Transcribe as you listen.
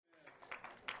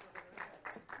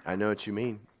I know what you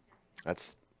mean.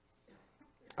 That's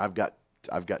I've got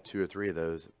two or three of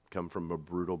those come from a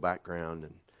brutal background,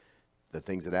 and the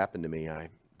things that happened to me, I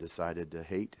decided to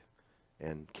hate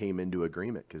and came into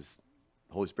agreement because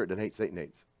the Holy Spirit doesn't hate, Satan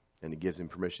hates, and it gives him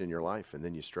permission in your life, and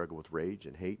then you struggle with rage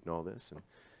and hate and all this,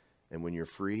 and when you're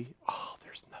free, oh,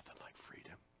 there's nothing like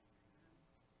freedom.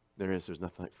 There's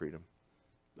nothing like freedom.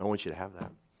 I want you to have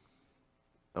that.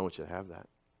 I want you to have that.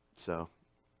 So,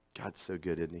 God's so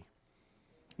good, isn't he?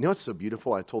 You know what's so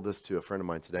beautiful? I told this to a friend of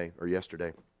mine today or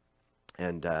yesterday,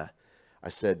 and I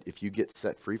said, if you get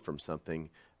set free from something,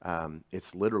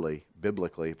 it's literally,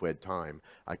 biblically, if we had time,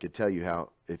 I could tell you how,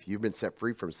 if you've been set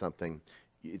free from something,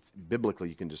 it's biblically,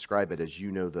 you can describe it as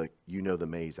you know the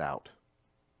maze out.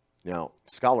 Now,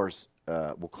 scholars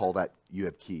will call that you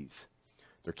have keys.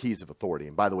 They're keys of authority.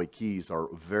 And by the way, keys are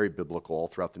very biblical all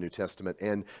throughout the New Testament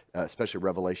and especially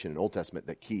Revelation and Old Testament,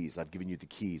 that keys, I've given you the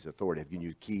keys, authority, I've given you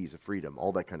the keys of freedom,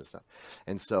 all that kind of stuff.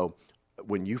 And so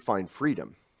when you find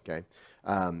freedom, okay,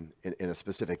 in a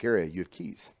specific area, you have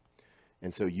keys.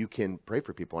 And so you can pray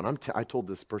for people. And I told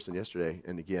this person yesterday,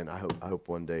 and again, I hope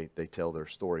one day they tell their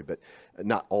story, but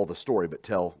not all the story, but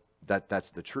tell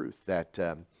that's the truth, that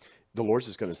the Lord's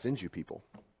just going to send you people.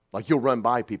 Like you'll run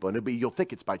by people, and you'll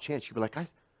think it's by chance. You'll be like,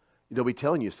 they'll be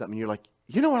telling you something, and you're like,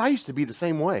 you know what? I used to be the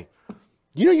same way.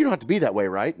 You know, you don't have to be that way,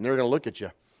 right? And they're going to look at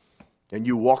you, and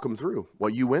you walk them through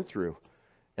what you went through,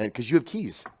 and because you have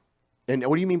keys. And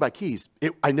what do you mean by keys?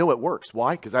 I know it works.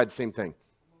 Why? Because I had the same thing.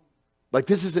 Like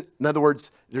this isn't. In other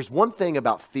words, there's one thing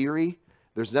about theory.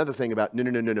 There's another thing about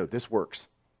no. This works.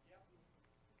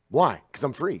 Why? Because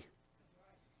I'm free.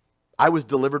 I was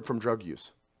delivered from drug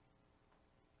use.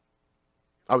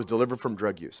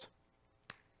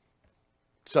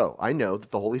 So I know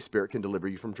that the Holy Spirit can deliver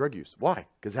you from drug use. Why?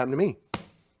 Because it happened to me.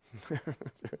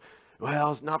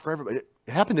 Well, it's not for everybody.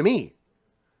 It happened to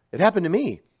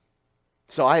me.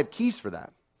 So I have keys for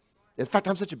that. In fact,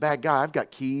 I'm such a bad guy. I've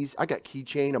got keys. I got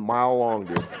keychain a mile long,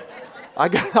 dude. I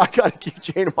got a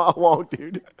keychain a mile long,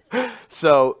 dude.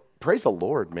 So praise the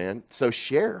Lord, man. So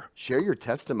share your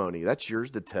testimony. That's yours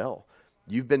to tell.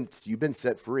 You've been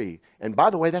set free. And by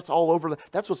the way, that's all over.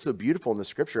 That's what's so beautiful in the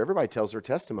scripture. Everybody tells their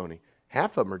testimony.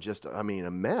 Half of them are just, a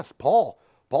mess. Paul's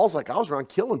like, I was around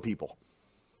killing people.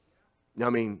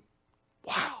 Wow.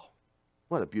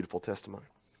 What a beautiful testimony.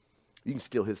 You can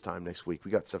steal his time next week.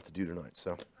 We got stuff to do tonight.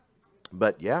 So,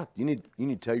 but yeah, you need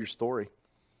to tell your story.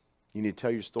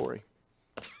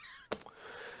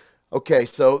 Okay,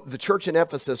 so the church in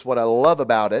Ephesus, what I love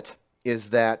about it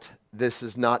is that this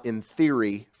is not in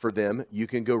theory for them. You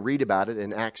can go read about it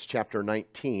in Acts chapter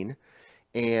 19.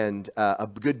 And a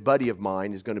good buddy of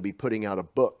mine is going to be putting out a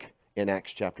book in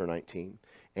Acts chapter 19.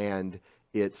 And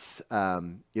it's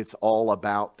all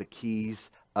about the keys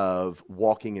of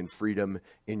walking in freedom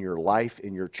in your life,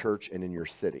 in your church, and in your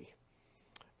city.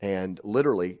 And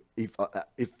literally, if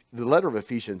the letter of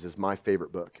Ephesians is my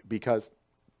favorite book because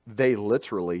they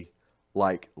literally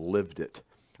lived it.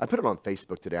 I put it on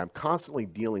Facebook today. I'm constantly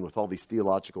dealing with all these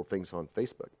theological things on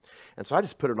Facebook. And so I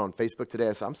just put it on Facebook today.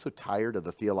 I said, I'm so tired of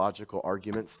the theological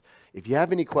arguments. If you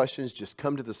have any questions, just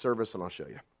come to the service and I'll show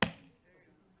you.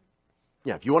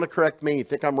 Yeah, if you want to correct me, you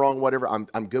think I'm wrong, whatever,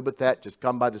 I'm good with that. Just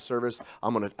come by the service.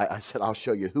 I said, I'll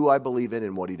show you who I believe in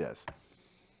and what he does.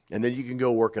 And then you can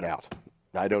go work it out.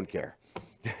 I don't care.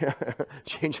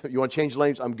 You want to change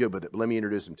lanes? I'm good with it. But let me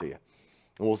introduce him to you.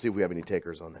 And we'll see if we have any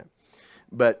takers on that.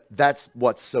 But that's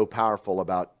what's so powerful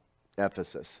about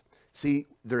Ephesus. See,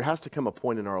 there has to come a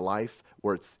point in our life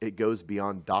where it goes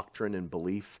beyond doctrine and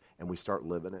belief, and we start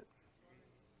living it.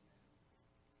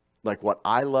 Like what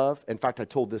I love. In fact, I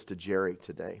told this to Jerry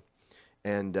today.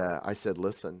 And I said,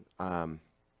 listen, and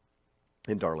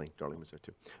Darlene was there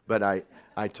too. But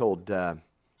I told them,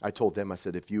 I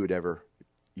said, if you would ever,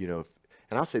 and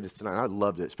I'll say this tonight, I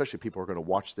loved it, especially people who are going to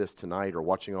watch this tonight or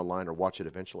watching online or watch it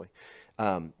eventually.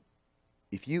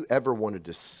 If you ever wanted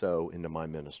to sow into my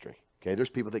ministry, okay, there's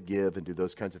people that give and do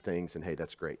those kinds of things, and hey,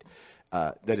 that's great.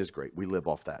 That is great. We live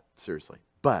off that, seriously.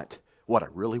 But what I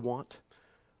really want,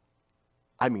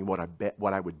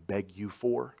 what I would beg you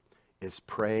for is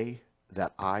pray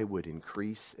that I would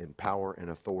increase in power and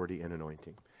authority and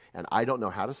anointing. And I don't know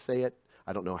how to say it.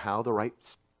 I don't know how the right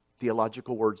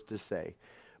theological words to say.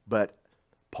 But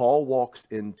Paul walks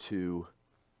into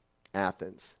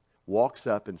Athens, walks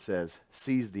up and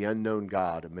sees the unknown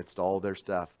God amidst all their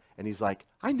stuff. And he's like,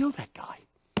 I know that guy.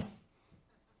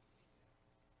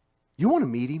 You want to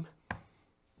meet him?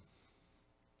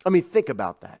 Think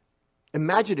about that.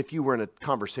 Imagine if you were in a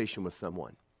conversation with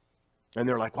someone and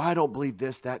they're like, well, I don't believe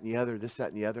this, that, and the other, this,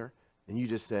 that, and the other. And you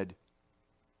just said,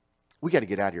 we got to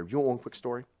get out of here. You want one quick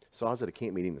story? So I was at a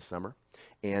camp meeting this summer,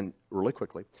 and really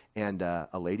quickly, and a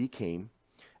lady came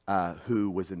who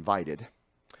was invited,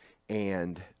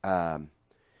 and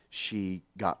she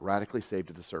got radically saved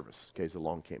at the service. Okay, it's a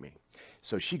long camp meeting.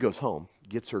 So she goes home,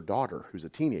 gets her daughter, who's a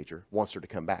teenager, wants her to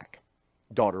come back.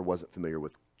 Daughter wasn't familiar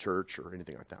with church or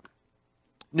anything like that.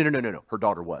 No. Her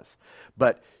daughter was.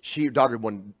 But daughter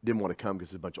didn't want to come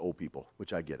because there's a bunch of old people,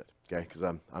 which I get it, okay? Because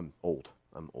I'm old.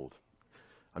 I'm old.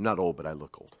 I'm not old, but I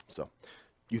look old. So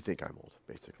you think I'm old,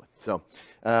 basically. So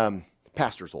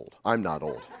pastor's old. I'm not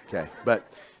old, okay?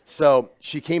 But so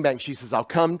she came back and she says, I'll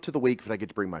come to the week if I get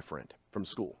to bring my friend from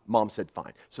school. Mom said,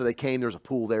 fine. So they came. There was a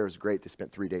pool there. It was great. They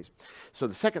spent 3 days. So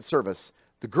the second service,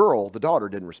 the daughter,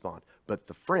 didn't respond. But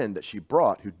the friend that she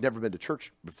brought, who'd never been to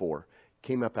church before,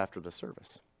 came up after the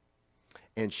service.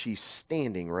 And she's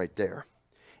standing right there.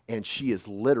 And she is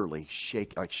literally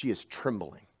shaking, like she is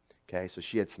trembling. Okay, so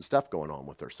she had some stuff going on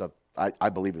with her. So I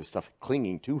believe it was stuff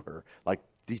clinging to her. Like,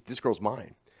 this girl's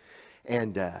mine.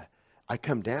 And I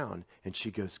come down, and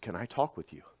she goes, can I talk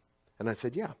with you? And I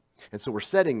said, yeah. And so we're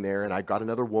sitting there, and I got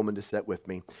another woman to sit with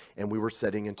me, and we were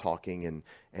sitting and talking,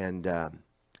 and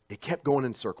it kept going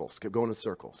in circles,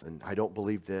 and I don't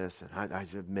believe this, and I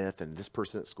said myth, and this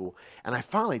person at school. And I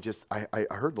finally I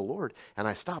heard the Lord, and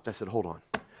I stopped. I said, hold on.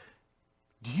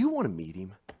 Do you want to meet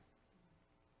him?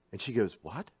 And she goes,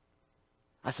 what?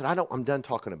 I said, I'm done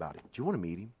talking about him. Do you want to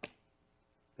meet him?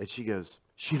 And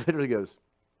she literally goes,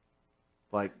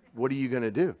 like, what are you going to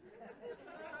do?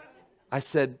 I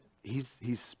said,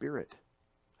 he's spirit.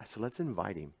 I said, let's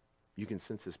invite him. You can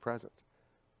sense his presence.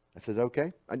 I said,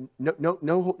 okay.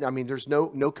 No. I mean, there's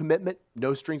no commitment,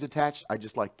 no strings attached. I'd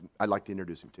like to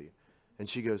introduce him to you. And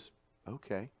she goes,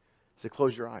 okay. I said,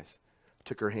 close your eyes. I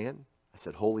took her hand. I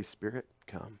said, Holy Spirit,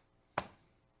 come.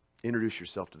 Introduce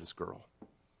yourself to this girl.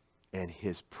 And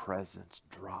his presence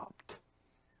dropped.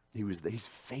 He's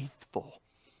faithful.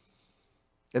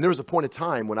 And there was a point of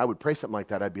time when I would pray something like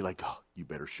that, I'd be like, oh, you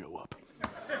better show up.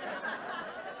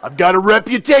 I've got a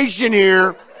reputation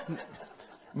here.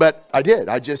 But I did.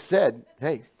 I just said,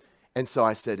 hey. And so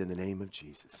I said, in the name of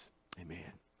Jesus,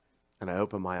 amen. And I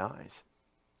opened my eyes,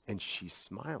 and she's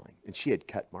smiling. And she had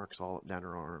cut marks all up down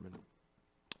her arm.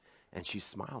 And she's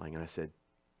smiling. And I said,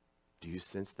 do you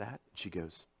sense that? She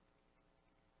goes,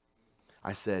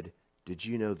 I said, did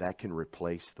you know that can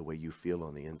replace the way you feel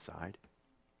on the inside?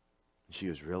 And she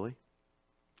goes, really?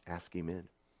 Ask him in.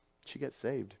 She got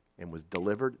saved and was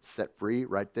delivered, set free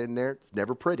right then and there. It's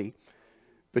never pretty.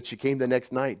 But she came the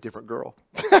next night, different girl.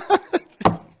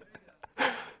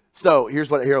 So here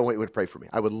I want you to pray for me.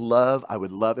 I would love,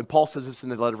 and Paul says this in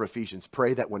the letter of Ephesians,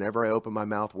 pray that whenever I open my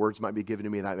mouth, words might be given to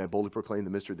me, and I may boldly proclaim the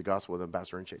mystery of the gospel of the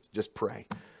ambassador in chains. Just pray.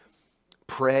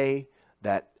 Pray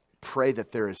that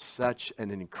there is such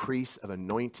an increase of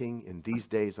anointing in these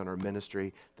days on our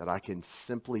ministry that I can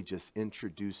simply just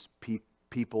introduce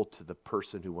people to the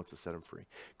person who wants to set them free.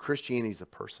 Christianity is a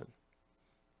person.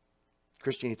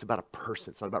 Christianity, it's about a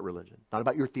person. It's not about religion. Not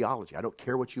about your theology. I don't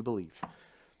care what you believe.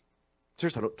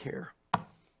 Seriously, I don't care.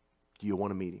 Do you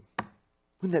want to meet him?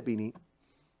 Wouldn't that be neat?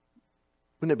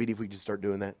 Wouldn't that be neat if we just start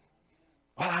doing that?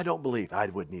 Well, I don't believe. I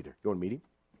wouldn't either. You want to meet him?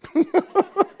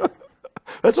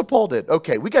 That's what Paul did.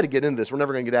 Okay, we got to get into this. We're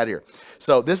never going to get out of here.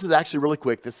 So this is actually really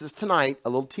quick. This is tonight, a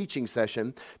little teaching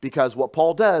session, because what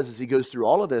Paul does is he goes through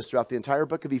all of this throughout the entire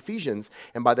book of Ephesians,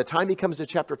 and by the time he comes to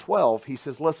chapter 12, he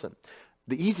says, listen,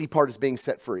 the easy part is being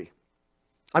set free.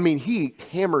 I mean, he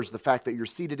hammers the fact that you're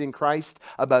seated in Christ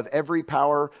above every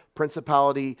power,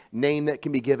 principality, name that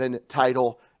can be given,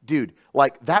 title. Dude,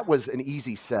 like that was an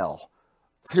easy sell.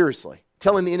 Seriously.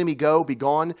 Telling the enemy, go, be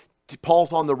gone.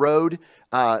 Paul's on the road,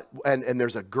 and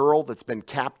there's a girl that's been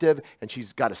captive, and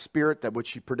she's got a spirit that which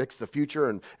she predicts the future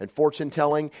and fortune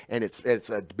telling, and it's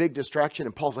a big distraction.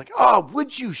 And Paul's like, oh,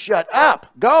 would you shut up?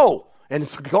 Go. And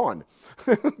it's gone.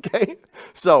 Okay?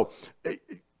 So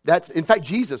that's, in fact,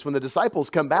 Jesus, when the disciples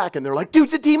come back and they're like,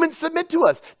 dude, the demons submit to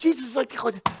us. Jesus is like,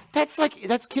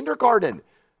 that's kindergarten.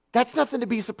 That's nothing to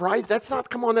be surprised. That's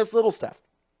little stuff.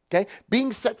 Okay?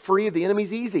 Being set free of the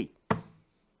enemy's easy.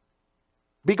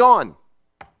 Be gone.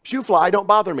 Shoe fly, don't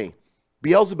bother me.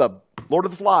 Beelzebub, Lord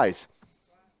of the Flies.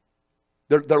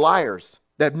 They're liars.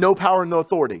 They have no power and no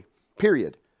authority.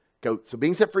 Period. So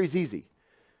being set free is easy.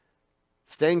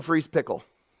 Staying free is pickle.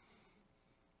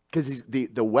 Because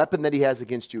the weapon that he has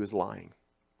against you is lying.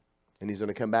 And he's going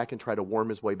to come back and try to worm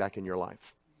his way back in your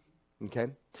life. Okay?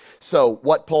 So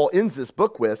what Paul ends this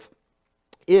book with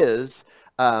is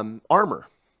armor.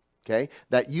 Okay?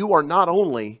 That you are not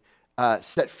only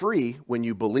set free when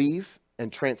you believe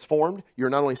and transformed. You're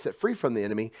not only set free from the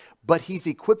enemy, but he's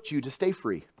equipped you to stay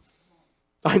free.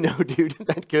 I know, dude. Isn't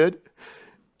that good?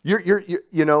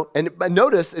 But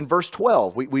notice in verse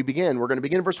 12, we're going to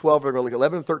begin in verse 12, we're going to look at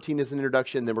 11 and 13 as an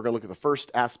introduction, then we're going to look at the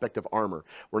first aspect of armor.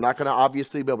 We're not going to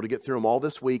obviously be able to get through them all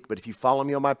this week, but if you follow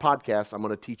me on my podcast, I'm going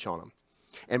to teach on them.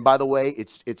 And by the way,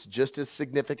 it's just as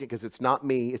significant because it's not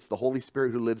me, it's the Holy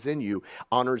Spirit who lives in you,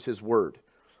 honors his word.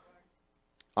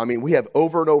 I mean, we have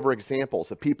over and over examples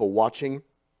of people watching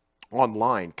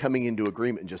online, coming into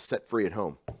agreement and just set free at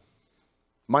home.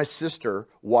 My sister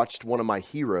watched one of my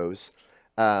heroes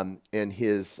in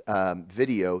his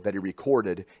video that he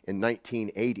recorded in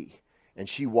 1980. And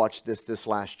she watched this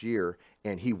last year,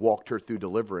 and he walked her through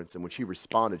deliverance. And when she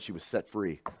responded, she was set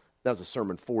free. That was a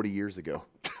sermon 40 years ago.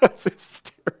 That's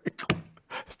hysterical.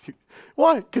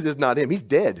 Why? Because it's not him. He's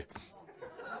dead.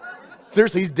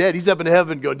 Seriously, he's dead. He's up in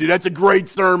heaven going, dude, that's a great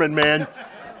sermon, man.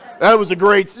 That was a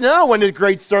great, no, it wasn't a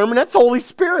great sermon. That's Holy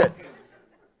Spirit.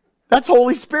 That's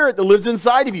Holy Spirit that lives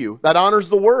inside of you, that honors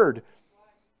the word.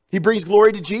 He brings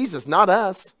glory to Jesus, not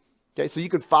us. Okay, so you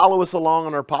can follow us along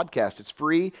on our podcast. It's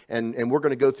free, and we're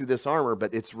going to go through this armor,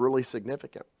 but it's really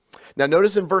significant. Now,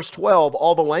 notice in verse 12,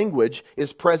 all the language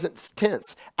is present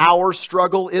tense. Our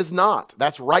struggle is not.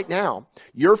 That's right now.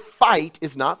 Your fight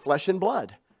is not flesh and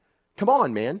blood. Come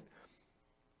on, man.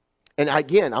 And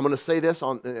again, I'm going to say this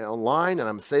online, and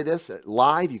I'm going to say this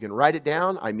live. You can write it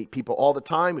down. I meet people all the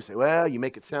time who say, well, you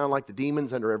make it sound like the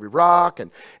demons under every rock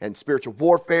and spiritual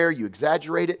warfare. You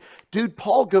exaggerate it. Dude,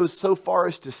 Paul goes so far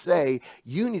as to say,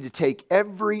 you need to take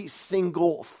every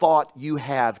single thought you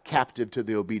have captive to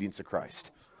the obedience of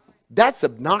Christ. That's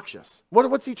obnoxious.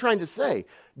 What's he trying to say?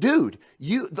 Dude,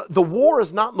 the war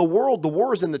is not in the world. The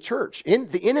war is in the church.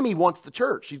 The enemy wants the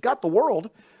church. He's got the world.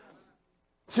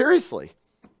 Seriously.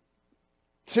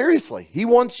 Seriously, he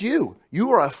wants you.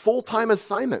 You are a full-time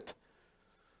assignment.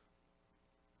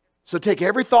 So take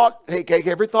every thought.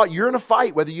 You're in a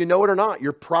fight, whether you know it or not.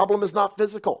 Your problem is not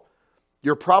physical.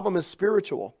 Your problem is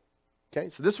spiritual. Okay,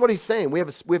 so this is what he's saying. We have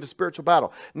a spiritual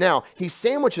battle. Now, he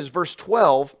sandwiches verse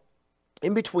 12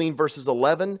 in between verses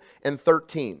 11 and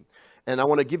 13. And I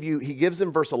want to give you, he gives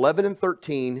in verse 11 and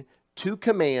 13 two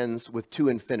commands with two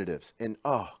infinitives. And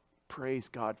praise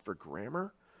God for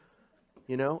grammar.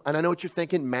 You know, and I know what you're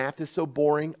thinking. Math is so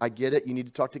boring. I get it. You need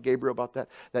to talk to Gabriel about that.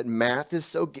 That math is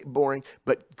so boring,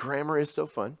 but grammar is so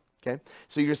fun. Okay,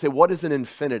 so you're going to say, what is an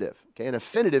infinitive? Okay, an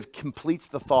infinitive completes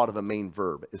the thought of a main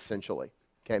verb, essentially.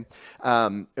 Okay,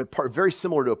 very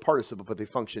similar to a participle, but they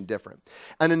function different.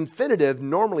 An infinitive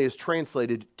normally is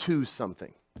translated to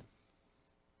something.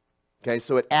 Okay,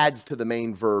 so it adds to the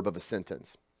main verb of a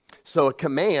sentence. So a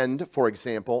command, for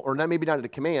example, or maybe not a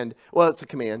command. Well, it's a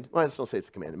command. Well, let's not say it's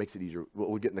a command. It makes it easier.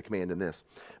 We'll get in the command in this.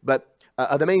 But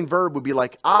the main verb would be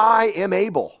like, I am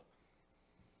able.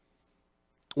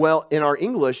 Well, in our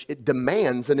English, it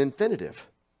demands an infinitive.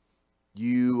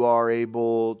 You are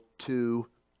able to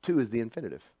is the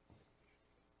infinitive.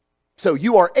 So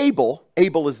you are able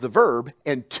is the verb,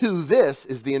 and to this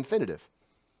is the infinitive.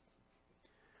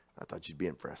 I thought you'd be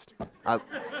impressed.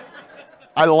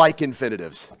 I like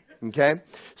infinitives, okay?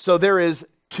 So there is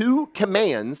two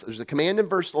commands. There's a command in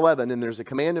verse 11, and there's a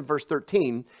command in verse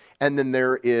 13, and then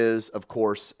there is, of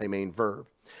course, a main verb.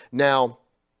 Now,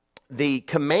 the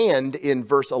command in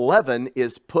verse 11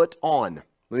 is put on.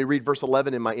 Let me read verse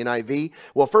 11 in my NIV.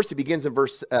 Well, first he begins in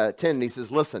verse 10, and he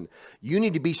says, listen, you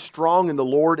need to be strong in the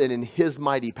Lord and in his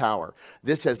mighty power.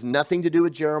 This has nothing to do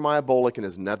with Jeremiah Bullock and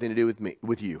has nothing to do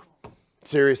with you.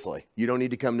 Seriously, you don't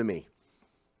need to come to me.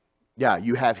 Yeah,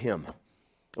 you have him.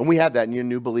 And we have that. And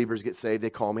new believers get saved. They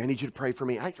call me. I need you to pray for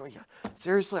me.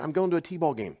 Seriously, I'm going to a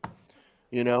T-ball game.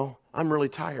 You know, I'm really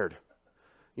tired.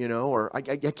 You know, or I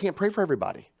can't pray for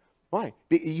everybody. Why?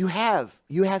 You have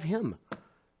him.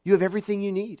 You have everything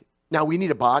you need. Now, we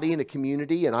need a body and a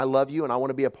community, and I love you, and I want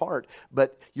to be a part.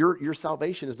 But your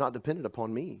salvation is not dependent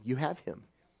upon me. You have him.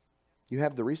 You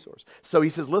have the resource. So he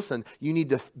says, listen, you need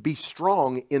to be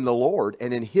strong in the Lord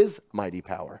and in his mighty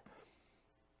power.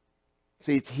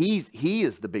 See, he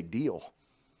is the big deal.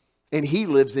 And he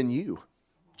lives in you.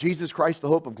 Jesus Christ, the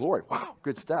hope of glory. Wow,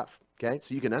 good stuff. Okay,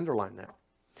 so you can underline that.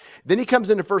 Then he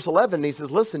comes into verse 11 and he says,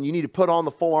 listen, you need to put on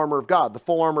the full armor of God. The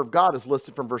full armor of God is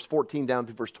listed from verse 14 down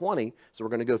through verse 20. So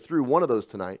we're going to go through one of those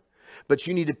tonight. But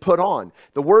you need to put on.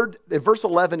 The word in verse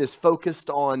 11 is focused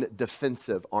on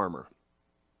defensive armor.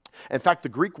 In fact, the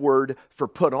Greek word for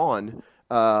put on,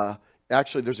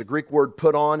 actually, there's a Greek word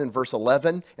put on in verse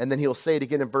 11, and then he'll say it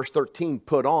again in verse 13,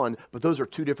 put on, but those are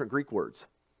two different Greek words.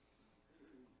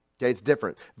 Okay, it's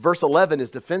different. Verse 11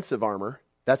 is defensive armor.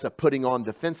 That's a putting on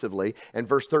defensively. And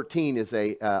verse 13 is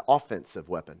a offensive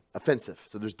weapon, offensive.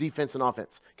 So there's defense and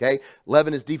offense. Okay,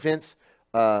 11 is defense.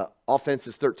 Offense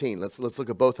is 13. Let's look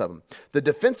at both of them. The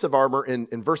defensive armor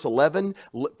in verse 11,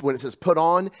 when it says put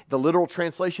on, the literal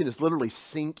translation is literally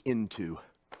sink into.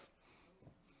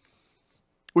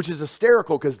 Which is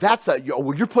hysterical because that's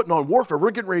well, you're putting on warfare.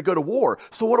 We're getting ready to go to war.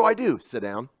 So what do? Sit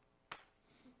down.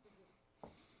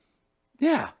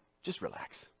 Yeah, just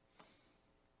relax.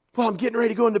 Well, I'm getting ready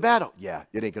to go into battle. Yeah,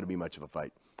 it ain't going to be much of a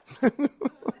fight.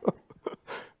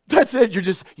 That's it.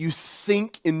 You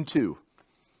sink into.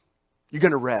 You're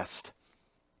going to rest.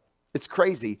 It's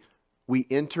crazy. We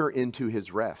enter into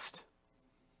his rest.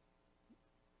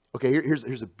 Okay,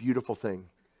 here's a beautiful thing.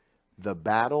 The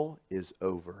battle is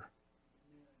over.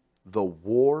 The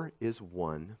war is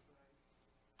won.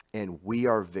 And we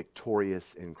are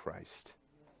victorious in Christ.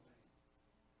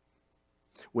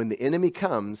 When the enemy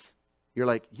comes, you're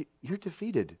like, you're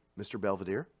defeated, Mr.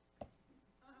 Belvedere.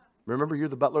 Remember, you're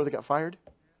the butler that got fired?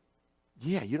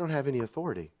 Yeah, you don't have any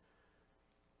authority.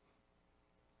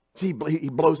 See, he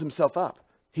blows himself up.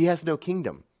 He has no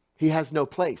kingdom. He has no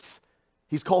place.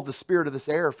 He's called the spirit of this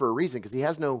air for a reason because he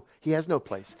has no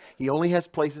place. He only has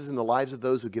places in the lives of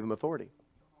those who give him authority.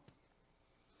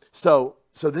 So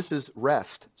this is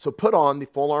rest. So put on the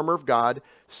full armor of God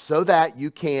so that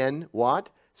you can, what?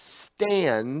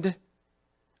 Stand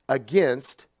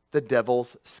against the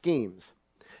devil's schemes.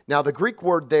 Now the Greek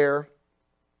word there,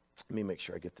 let me make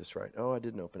sure I get this right. Oh, I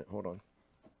didn't open it. Hold on.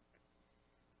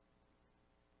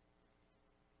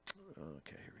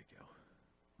 Okay, here we go.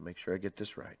 Make sure I get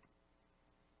this right.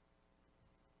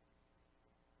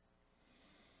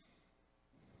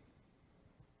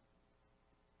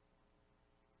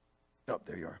 Oh,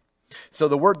 there you are. So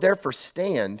the word there for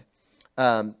stand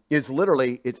is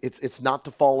literally, it's not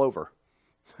to fall over.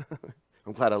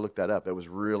 I'm glad I looked that up. It was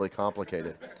really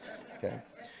complicated. Okay.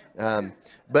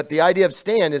 But the idea of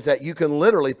stand is that you can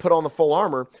literally put on the full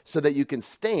armor so that you can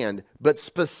stand. But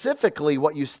specifically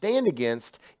what you stand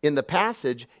against in the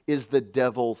passage is the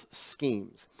devil's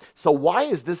schemes. So why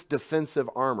is this defensive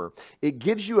armor? It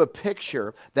gives you a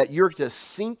picture that you're to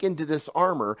sink into this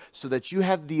armor so that you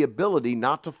have the ability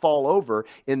not to fall over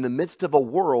in the midst of a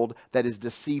world that is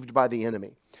deceived by the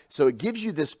enemy. So it gives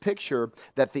you this picture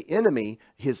that the enemy,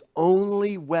 his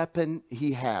only weapon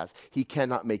he has, he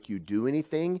cannot make you do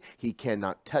anything. He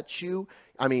cannot touch you.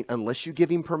 I mean, unless you give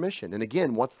him permission. And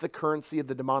again, what's the currency of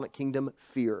the demonic kingdom?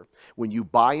 Fear. When you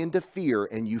buy into fear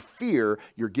and you fear,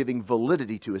 you're giving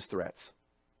validity to his threats.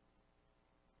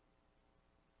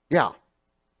 Yeah.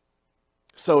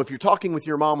 So if you're talking with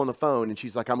your mom on the phone and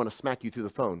she's like, I'm going to smack you through the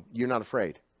phone, you're not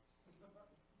afraid.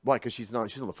 Why? Because she's on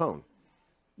the phone.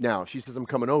 Now, if she says, I'm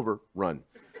coming over, run.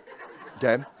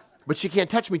 Okay? But she can't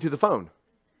touch me through the phone.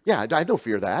 Yeah, I don't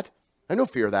fear that. I don't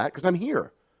fear that because I'm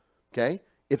here. Okay?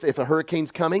 If a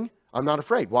hurricane's coming, I'm not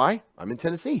afraid. Why? I'm in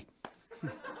Tennessee.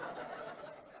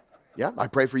 Yeah, I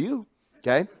pray for you.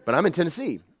 Okay? But I'm in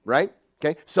Tennessee, right?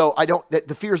 Okay? So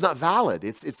the fear is not valid.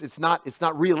 It's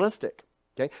not realistic.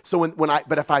 Okay? So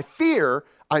but if I fear,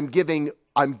 I'm giving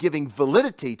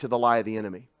validity to the lie of the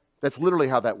enemy. That's literally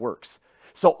how that works.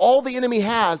 So all the enemy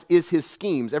has is his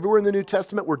schemes. Everywhere in the New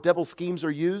Testament where devil's schemes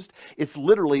are used, it's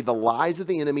literally the lies of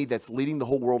the enemy that's leading the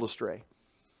whole world astray.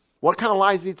 What kind of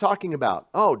lies is he talking about?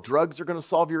 Oh, drugs are going to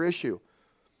solve your issue.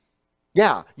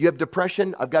 Yeah, you have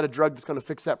depression. I've got a drug that's going to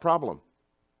fix that problem.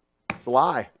 It's a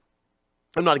lie.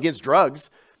 I'm not against drugs.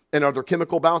 And are there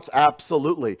chemical balance?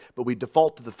 Absolutely. But we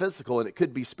default to the physical and it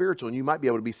could be spiritual and you might be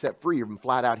able to be set free or even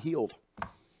flat out healed.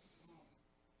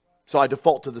 So I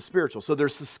default to the spiritual. So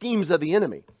there's the schemes of the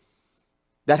enemy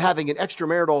that having an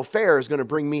extramarital affair is going to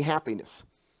bring me happiness.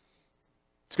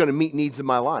 It's going to meet needs in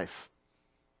my life,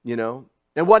 you know,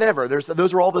 and whatever.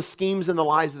 Those are all the schemes and the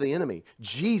lies of the enemy.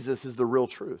 Jesus is the real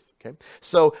truth. Okay.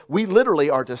 So we literally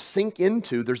are to sink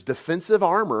into, there's defensive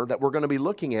armor that we're going to be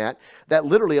looking at that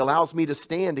literally allows me to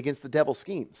stand against the devil's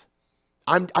schemes.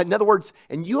 In other words,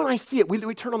 and you and I see it.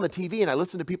 We turn on the TV and I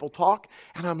listen to people talk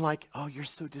and I'm like, oh, you're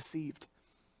so deceived.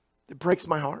 It breaks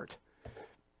my heart.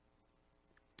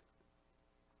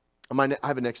 I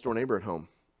have a next door neighbor at home.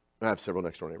 I have several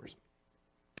next door neighbors.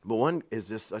 But one is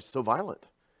just so violent.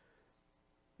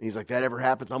 He's like, that ever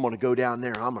happens, I'm going to go down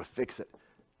there and I'm going to fix it.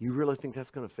 You really think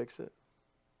that's going to fix it?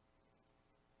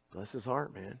 Bless his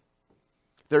heart, man.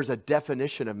 There's a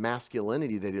definition of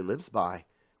masculinity that he lives by,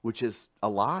 which is a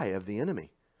lie of the enemy.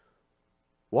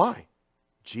 Why?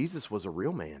 Jesus was a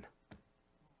real man.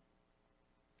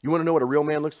 You want to know what a real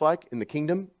man looks like in the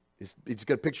kingdom? He's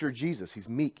got a picture of Jesus. He's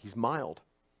meek. He's mild.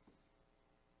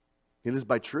 He lives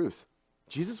by truth.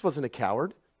 Jesus wasn't a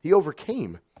coward. He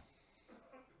overcame.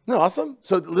 Isn't that awesome?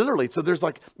 So literally, there's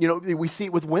like, we see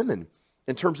it with women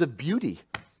in terms of beauty.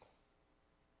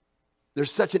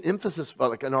 There's such an emphasis,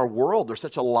 like in our world, there's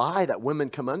such a lie that women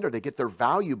come under. They get their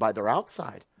value by their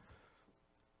outside.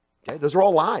 Okay, those are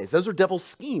all lies. Those are devil's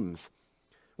schemes.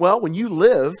 Well, when you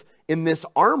live in this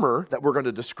armor that we're going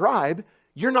to describe,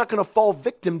 you're not going to fall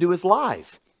victim to his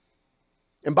lies.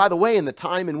 And by the way, in the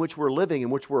time in which we're living,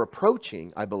 in which we're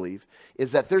approaching, I believe,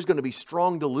 is that there's going to be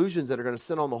strong delusions that are going to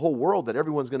sit on the whole world that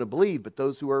everyone's going to believe, but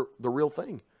those who are the real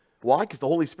thing. Why? Because the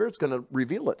Holy Spirit's going to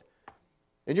reveal it.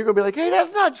 And you're going to be like, hey,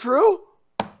 that's not true.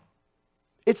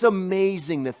 It's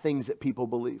amazing the things that people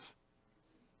believe.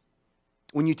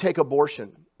 When you take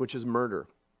abortion, which is murder,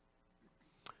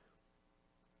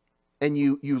 and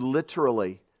you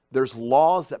literally, there's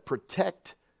laws that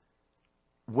protect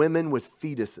women with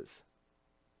fetuses.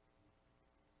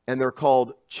 And they're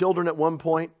called children at one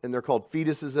point, and they're called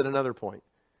fetuses at another point.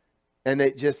 And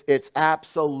it's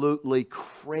absolutely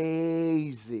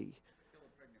crazy.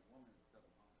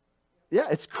 Yeah,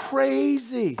 it's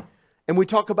crazy. And we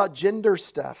talk about gender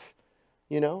stuff,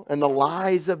 and the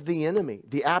lies of the enemy.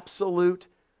 The absolute,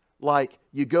 like,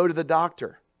 you go to the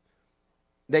doctor.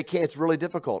 It's really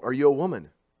difficult. Are you a woman?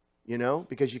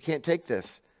 Because you can't take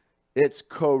this. It's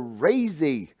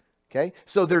crazy. Okay?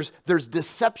 So there's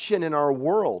deception in our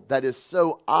world that is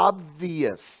so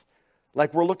obvious.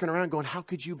 Like we're looking around going, how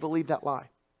could you believe that lie?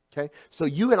 Okay? So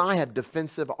you and I have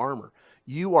defensive armor.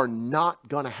 You are not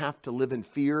going to have to live in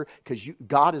fear because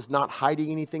God is not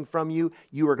hiding anything from you.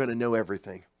 You are going to know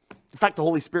everything. In fact, the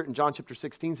Holy Spirit in John chapter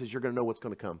 16 says you're going to know what's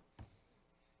going to come.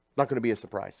 Not going to be a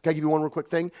surprise. Can I give you one real quick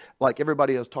thing? Like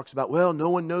everybody else talks about, well, no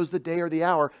one knows the day or the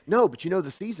hour. No, but you know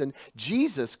the season.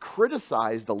 Jesus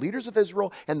criticized the leaders of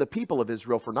Israel and the people of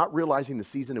Israel for not realizing the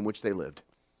season in which they lived.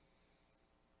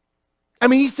 I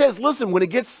mean, he says, listen, when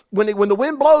the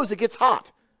wind blows, it gets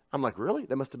hot. I'm like, really?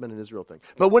 That must have been an Israel thing.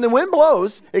 But when the wind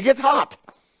blows, it gets hot.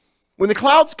 When the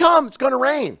clouds come, it's going to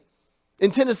rain.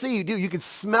 In Tennessee, you can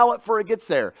smell it before it gets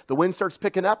there. The wind starts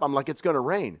picking up. I'm like, it's going to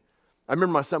rain. I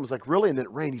remember my son was like, really? And then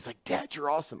it rained. He's like, Dad, you're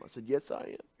awesome. I said, yes,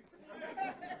 I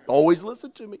am. Always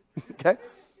listen to me. Okay?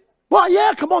 Well,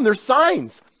 yeah, come on. There's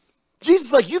signs. Jesus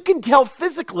is like, you can tell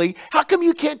physically. How come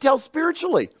you can't tell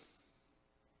spiritually?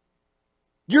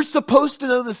 You're supposed to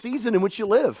know the season in which you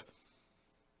live.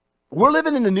 We're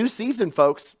living in a new season,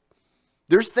 folks.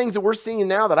 There's things that we're seeing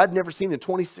now that I've never seen in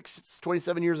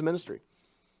 27 years of ministry.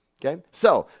 Okay?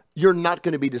 So, you're not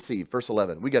going to be deceived. Verse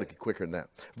 11. We got to get quicker than that.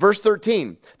 Verse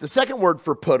 13. The second word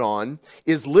for put on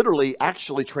is literally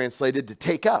actually translated to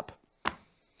take up.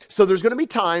 So there's going to be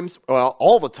times, well,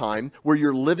 all the time, where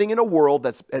you're living in a world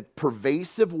that's a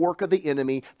pervasive work of the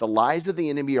enemy. The lies of the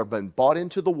enemy are being bought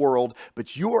into the world,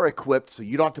 but you are equipped so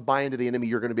you don't have to buy into the enemy.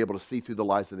 You're going to be able to see through the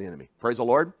lies of the enemy. Praise the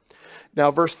Lord.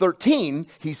 Now, verse 13,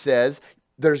 he says,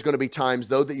 there's going to be times,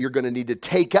 though, that you're going to need to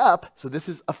take up. So this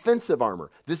is offensive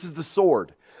armor. This is the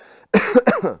sword.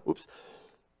 Oops.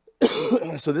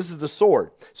 So this is the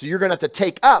sword. So you're going to have to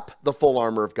take up the full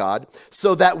armor of God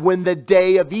so that when the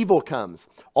day of evil comes.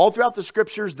 All throughout the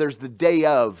scriptures, there's the day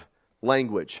of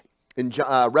language. In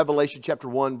Revelation chapter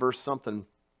 1, verse something,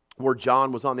 where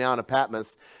John was on the island of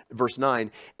Patmos, verse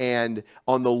 9, and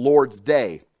on the Lord's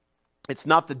day. It's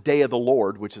not the day of the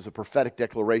Lord, which is a prophetic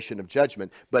declaration of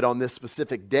judgment, but on this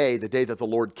specific day, the day that the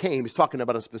Lord came, he's talking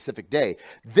about a specific day.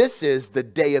 This is the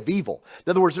day of evil. In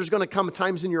other words, there's going to come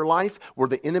times in your life where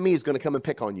the enemy is going to come and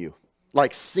pick on you,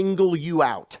 like single you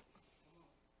out.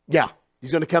 Yeah,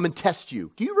 he's going to come and test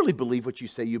you. Do you really believe what you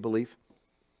say you believe?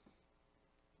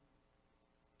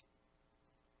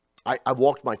 I've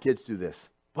walked my kids through this.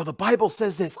 Well, the Bible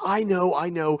says this. I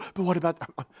know, but what about...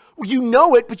 Well, you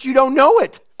know it, but you don't know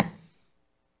it.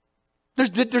 There's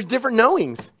different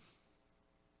knowings.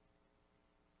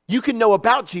 You can know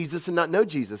about Jesus and not know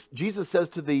Jesus. Jesus says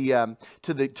to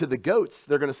the goats,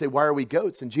 they're going to say, "Why are we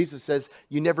goats?" And Jesus says,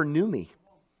 "You never knew me."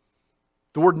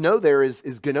 The word "know" there is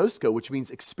gnosko, which means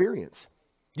experience.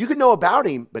 You can know about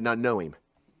him, but not know him.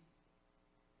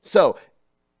 So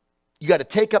you got to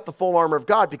take up the full armor of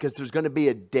God because there's going to be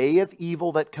a day of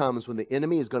evil that comes when the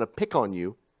enemy is going to pick on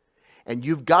you. And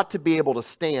you've got to be able to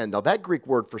stand. Now, that Greek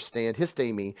word for stand,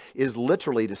 histemi, is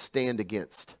literally to stand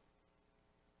against.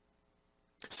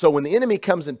 So when the enemy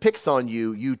comes and picks on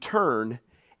you, you turn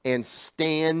and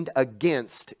stand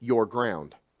against your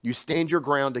ground. You stand your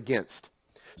ground against.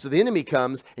 So the enemy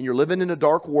comes, and you're living in a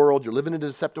dark world, you're living in a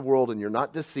deceptive world, and you're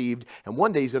not deceived. And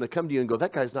one day he's going to come to you and go,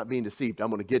 "That guy's not being deceived.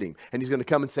 I'm going to get him." And he's going to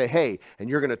come and say, "Hey," and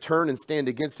you're going to turn and stand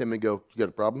against him and go, "You got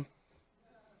a problem?"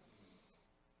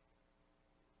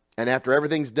 And after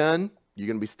everything's done, you're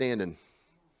going to be standing.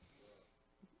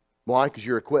 Why? Because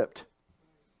you're equipped.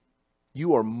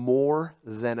 You are more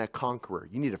than a conqueror.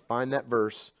 You need to find that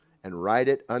verse and write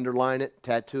it, underline it,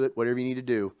 tattoo it, whatever you need to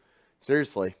do.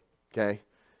 Seriously, okay?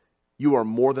 You are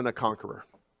more than a conqueror.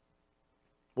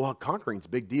 Well, conquering's a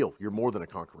big deal. You're more than a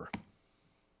conqueror.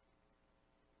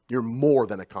 You're more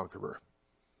than a conqueror.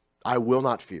 I will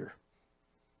not fear.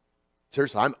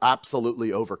 Seriously, I'm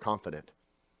absolutely overconfident.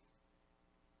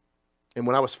 And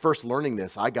when I was first learning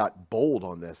this, I got bold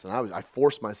on this, and I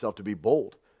forced myself to be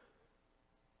bold.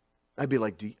 I'd be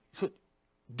like,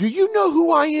 do you know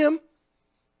who I am?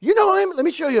 You know who I am? Let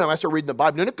me show you. I started reading the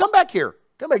Bible. No, come back here.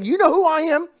 Come back. You know who I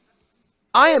am?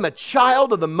 I am a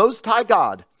child of the Most High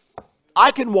God.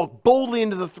 I can walk boldly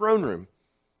into the throne room.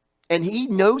 And He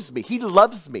knows me. He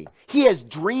loves me. He has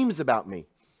dreams about me.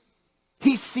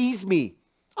 He sees me.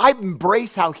 I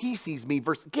embrace how He sees me.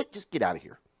 Just get out of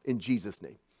here in Jesus'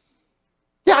 name.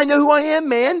 Yeah, I know who I am,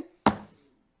 man.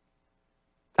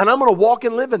 And I'm going to walk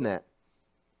and live in that.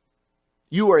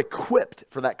 You are equipped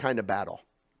for that kind of battle.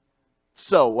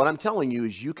 So what I'm telling you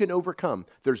is you can overcome.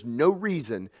 There's no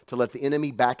reason to let the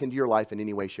enemy back into your life in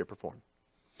any way, shape, or form.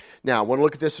 Now, I want to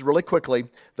look at this really quickly.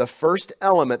 The first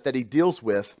element that he deals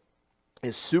with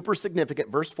is super significant.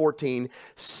 Verse 14,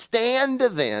 stand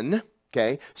then.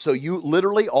 Okay, so you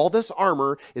literally, all this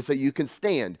armor is so you can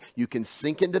stand. You can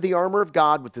sink into the armor of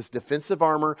God with this defensive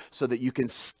armor so that you can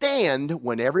stand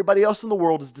when everybody else in the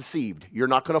world is deceived. You're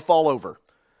not going to fall over.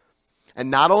 And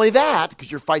not only that,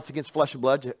 because your fight's against flesh and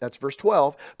blood, that's verse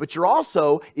 12, but you're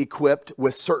also equipped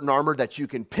with certain armor that you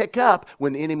can pick up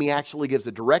when the enemy actually gives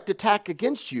a direct attack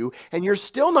against you, and you're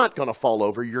still not going to fall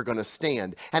over, you're going to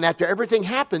stand. And after everything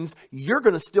happens, you're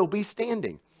going to still be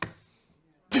standing.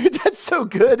 Dude, that's so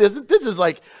good, isn't it? This is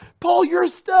like, Paul, you're a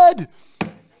stud.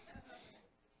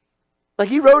 Like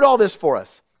he wrote all this for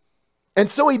us. And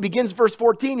so he begins verse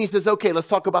 14, he says, okay, let's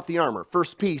talk about the armor.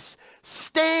 First piece,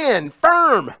 stand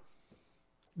firm.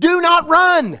 Do not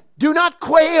run. Do not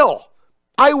quail.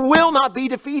 I will not be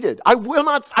defeated. I will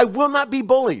not be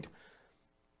bullied.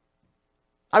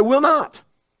 I will not.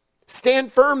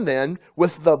 Stand firm then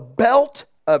with the belt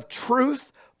of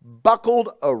truth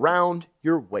buckled around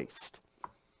your waist.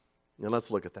 Now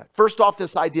let's look at that. First off,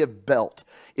 this idea of belt.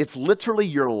 It's literally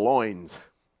your loins.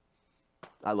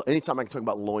 Anytime I can talk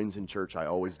about loins in church, I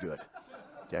always do it.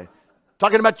 Okay?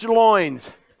 Talking about your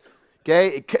loins. Okay,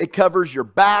 it covers your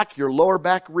back, your lower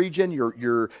back region,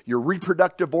 your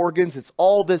reproductive organs. It's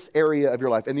all this area of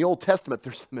your life. In the Old Testament,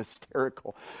 there's some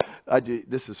hysterical.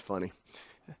 This is funny.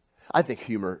 I think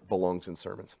humor belongs in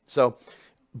sermons. So,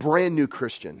 brand new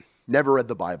Christian, never read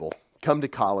the Bible, come to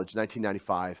college,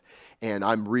 1995, and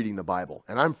I'm reading the Bible,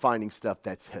 and I'm finding stuff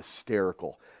that's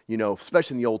hysterical. You know,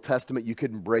 especially in the Old Testament, you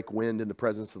couldn't break wind in the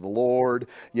presence of the Lord.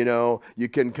 You know, you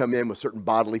couldn't come in with certain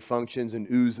bodily functions and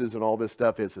oozes and all this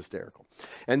stuff is hysterical.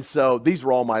 And so these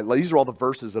are all the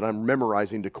verses that I'm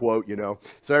memorizing to quote, you know.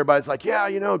 So everybody's like, yeah,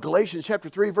 you know, Galatians chapter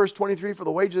 3, verse 23, for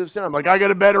the wages of sin. I'm like, I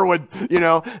got a better one, you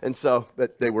know. And so,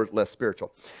 but they were less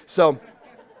spiritual. So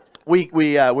we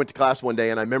went to class one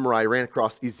day and I ran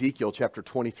across Ezekiel chapter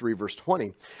 23, verse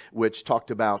 20, which talked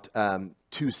about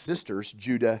two sisters,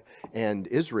 Judah and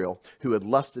Israel, who had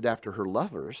lusted after her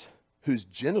lovers, whose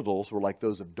genitals were like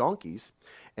those of donkeys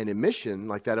and emission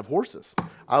like that of horses.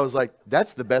 I was like,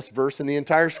 that's the best verse in the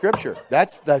entire scripture.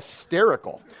 That's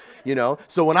hysterical. You know,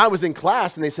 so when I was in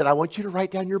class and they said, I want you to write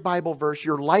down your Bible verse,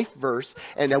 your life verse,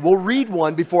 and then we'll read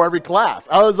one before every class.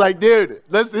 I was like, dude,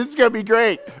 this is going to be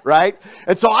great, right?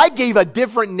 And so I gave a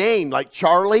different name, like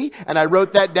Charlie, and I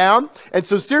wrote that down. And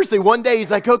so seriously, one day he's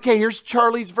like, okay, here's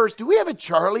Charlie's verse. Do we have a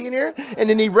Charlie in here? And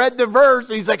then he read the verse,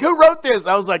 and he's like, who wrote this?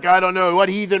 I was like, I don't know. What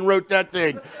heathen wrote that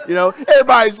thing? You know,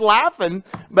 everybody's laughing,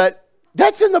 but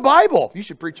that's in the Bible. You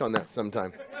should preach on that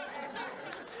sometime.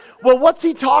 Well, what's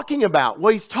he talking about?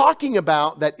 Well, he's talking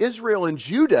about that Israel and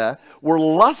Judah were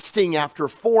lusting after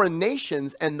foreign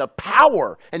nations and the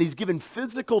power. And he's given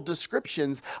physical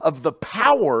descriptions of the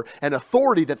power and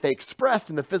authority that they expressed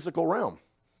in the physical realm.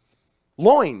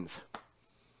 Loins.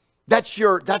 That's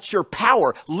your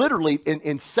power. Literally,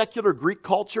 in secular Greek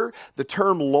culture, the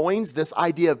term loins, this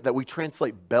idea that we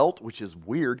translate belt, which is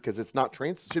weird because it's not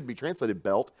should be translated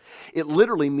belt. It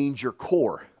literally means your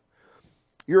core.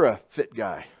 You're a fit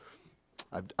guy.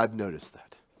 I've noticed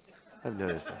that. I've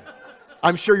noticed that.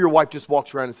 I'm sure your wife just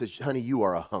walks around and says, honey, you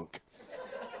are a hunk.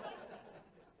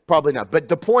 Probably not. But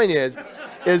the point is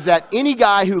that any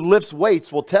guy who lifts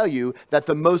weights will tell you that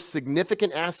the most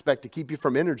significant aspect to keep you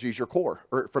from injury is your core,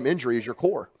 or from injury is your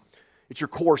core. It's your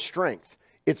core strength.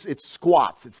 It's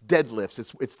squats, it's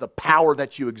deadlifts, it's the power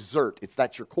that you exert.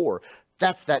 That's your core.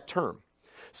 That's that term.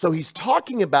 So he's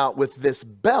talking about with this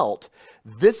belt,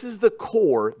 this is the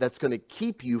core that's going to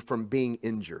keep you from being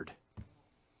injured.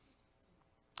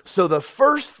 So the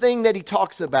first thing that he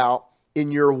talks about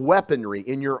in your weaponry,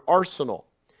 in your arsenal,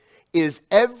 is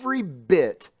every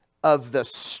bit of the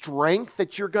strength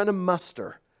that you're going to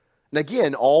muster. And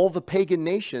again, all the pagan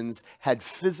nations had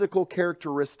physical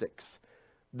characteristics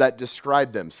that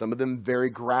described them. Some of them very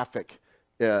graphic,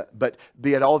 but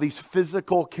they had all these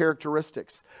physical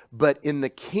characteristics. But in the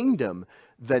kingdom,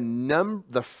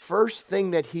 the first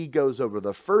thing that he goes over,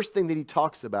 the first thing that he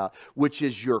talks about, which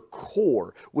is your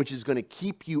core, which is going to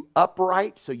keep you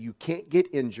upright so you can't get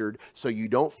injured, so you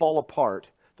don't fall apart.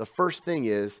 The first thing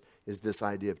is this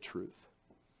idea of truth.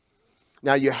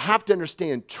 Now you have to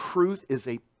understand, truth is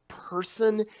a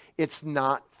person. It's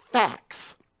not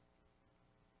facts.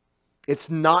 It's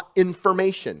not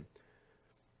information.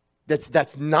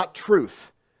 That's not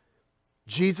truth.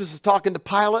 Jesus is talking to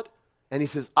Pilate, and he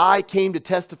says, I came to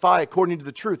testify according to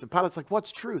the truth. And Pilate's like,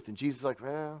 what's truth? And Jesus is like,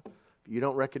 well, if you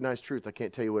don't recognize truth, I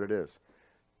can't tell you what it is.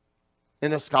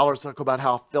 And the scholars talk about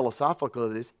how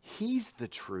philosophical it is. He's the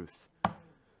truth.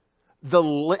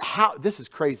 This is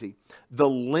crazy. The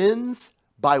lens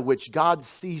by which God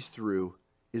sees through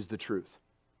is the truth.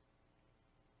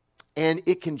 And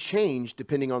it can change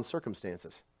depending on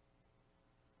circumstances.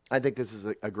 I think this is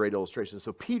a great illustration.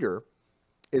 So Peter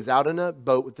is out in a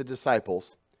boat with the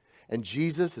disciples, and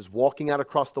Jesus is walking out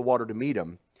across the water to meet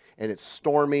him, and it's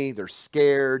stormy, they're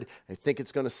scared, they think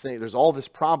it's going to sink, there's all this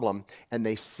problem, and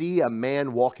they see a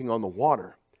man walking on the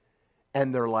water,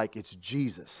 and they're like, it's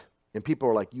Jesus. And people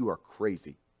are like, you are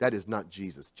crazy. That is not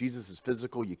Jesus. Jesus is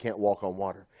physical, you can't walk on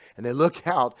water. And they look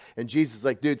out, and Jesus is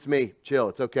like, dude, it's me, chill,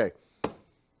 it's okay.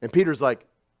 And Peter's like,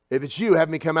 if it's you, have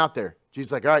me come out there. Jesus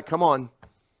is like, all right, come on.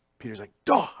 Peter's like,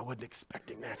 duh, I wasn't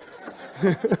expecting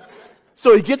that.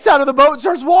 So he gets out of the boat and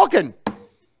starts walking.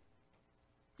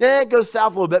 Yeah, it goes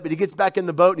south a little bit, but he gets back in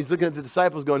the boat and he's looking at the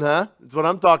disciples going, huh? That's what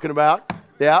I'm talking about.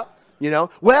 Yeah, you know.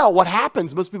 Well, what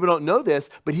happens, most people don't know this,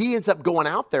 but he ends up going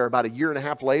out there about a year and a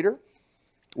half later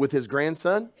with his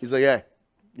grandson. He's like, hey,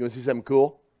 you want to see something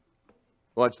cool?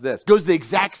 Watch this. Goes to the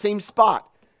exact same spot.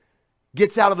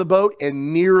 Gets out of the boat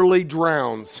and nearly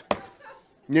drowns.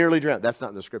 Nearly drowned. That's not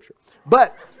in the scripture.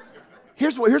 But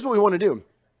here's what we want to do.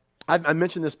 I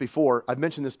mentioned this before. I've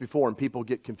mentioned this before, and people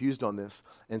get confused on this.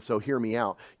 And so hear me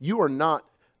out. You are not,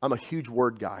 I'm a huge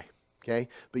word guy, okay?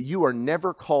 But you are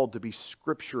never called to be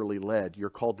scripturally led. You're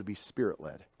called to be spirit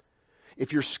led.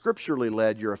 If you're scripturally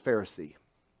led, you're a Pharisee.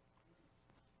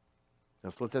 Now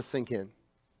let's let that sink in. And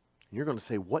you're going to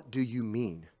say, what do you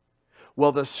mean?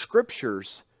 Well, the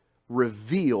scriptures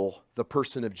reveal the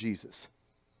person of Jesus.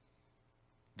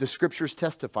 The scriptures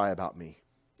testify about me.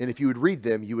 And if you would read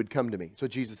them, you would come to me. So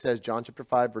Jesus says, John chapter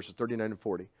 5, verses 39 and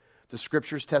 40. The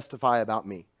scriptures testify about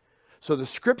me. So the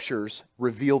scriptures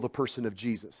reveal the person of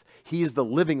Jesus. He is the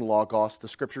living Logos. The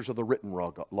scriptures are the written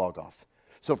Logos.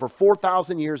 So for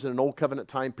 4,000 years in an Old Covenant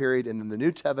time period and in the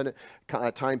New Covenant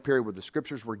time period where the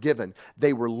scriptures were given,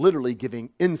 they were literally giving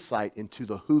insight into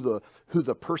who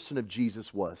the person of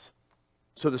Jesus was.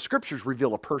 So the scriptures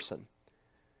reveal a person.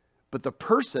 But the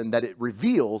person that it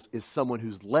reveals is someone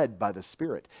who's led by the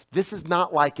Spirit. This is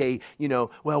not like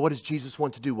well, what does Jesus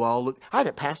want to do? Well, look, I had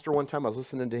a pastor one time. I was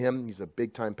listening to him. He's a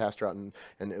big-time pastor out and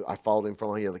I followed him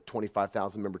for he had like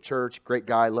 25,000 member church. Great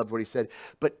guy. Loved what he said.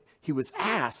 But he was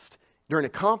asked during a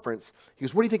conference, he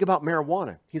goes, what do you think about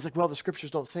marijuana? He's like, well, the scriptures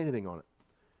don't say anything on it.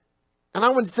 And I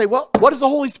wanted to say, well, what does the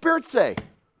Holy Spirit say?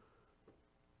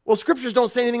 Well, scriptures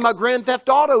don't say anything about Grand Theft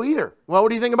Auto either. Well, what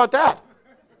do you think about that?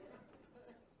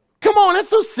 Come on, that's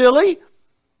so silly.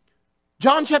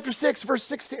 John chapter 6, verse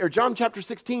 16, or John chapter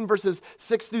 16, verses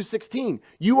 6 through 16.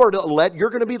 You're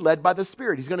going to be led by the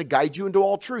Spirit. He's going to guide you into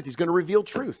all truth. He's going to reveal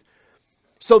truth.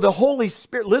 So the Holy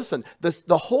Spirit, listen,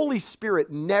 the Holy Spirit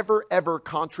never, ever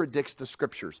contradicts the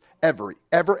scriptures. Ever.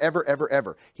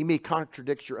 He may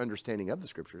contradict your understanding of the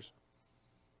scriptures.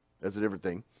 That's a different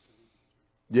thing.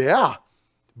 Yeah.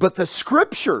 But the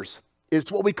scriptures is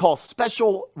what we call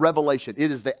special revelation.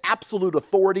 It is the absolute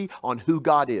authority on who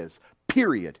God is,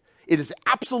 period. It is the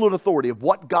absolute authority of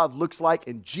what God looks like,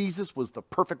 and Jesus was the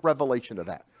perfect revelation of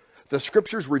that. The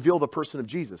scriptures reveal the person of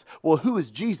Jesus. Well, who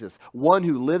is Jesus? One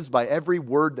who lives by every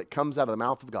word that comes out of the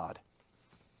mouth of God.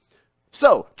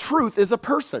 So, truth is a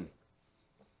person.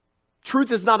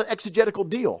 Truth is not an exegetical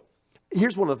deal.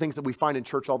 Here's one of the things that we find in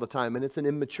church all the time, and it's an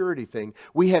immaturity thing.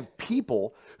 We have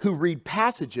people who read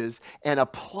passages and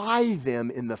apply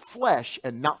them in the flesh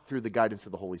and not through the guidance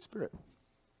of the Holy Spirit.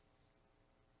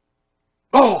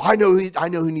 Oh, I know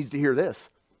who needs to hear this.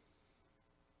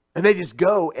 And they just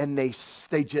go and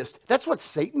that's what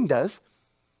Satan does.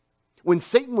 When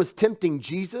Satan was tempting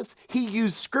Jesus, he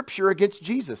used scripture against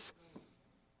Jesus.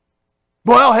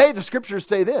 Well, hey, the scriptures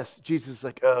say this. Jesus is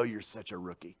like, oh, you're such a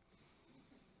rookie.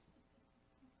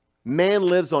 Man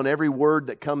lives on every word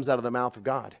that comes out of the mouth of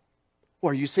God.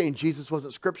 Well, are you saying Jesus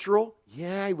wasn't scriptural?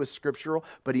 Yeah, he was scriptural,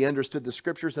 but he understood the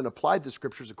scriptures and applied the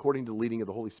scriptures according to the leading of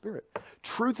the Holy Spirit.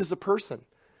 Truth is a person.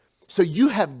 So you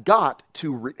have got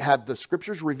to have the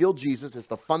scriptures reveal Jesus as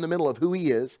the fundamental of who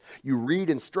he is. You read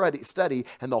and study,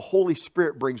 and the Holy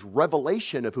Spirit brings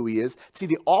revelation of who he is. See,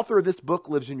 the author of this book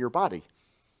lives in your body.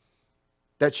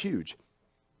 That's huge.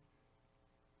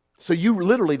 So you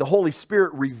literally, the Holy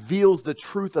Spirit reveals the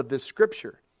truth of this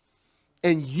scripture.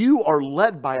 And you are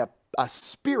led by a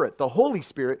spirit, the Holy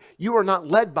Spirit. You are not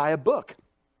led by a book.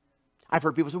 I've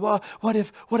heard people say, well, what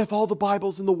if all the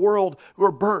Bibles in the world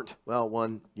were burnt? Well,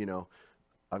 one,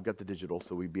 I've got the digital,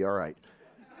 so we'd be all right.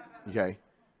 Okay?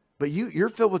 But you're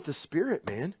filled with the Spirit,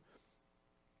 man.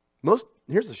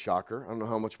 Here's a shocker. I don't know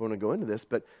how much we want to go into this,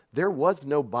 but there was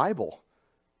no Bible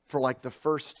for like the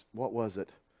first, what was it?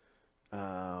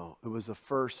 It was the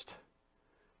first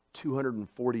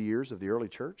 240 years of the early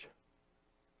church.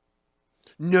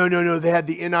 No. They had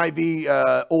the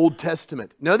NIV Old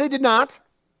Testament. No, they did not.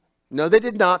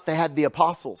 They had the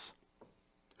apostles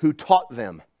who taught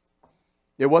them.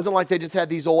 It wasn't like they just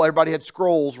had everybody had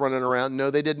scrolls running around. No,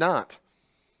 they did not.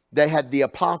 They had the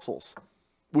apostles,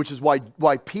 which is why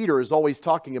Peter is always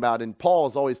talking about, and Paul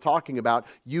is always talking about,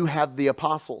 you have the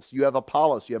apostles. You have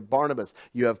Apollos, you have Barnabas,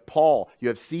 you have Paul, you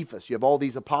have Cephas, you have all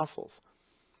these apostles.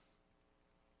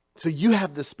 So you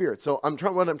have the Spirit. So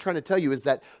what I'm trying to tell you is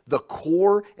that the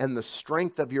core and the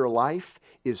strength of your life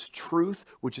is truth,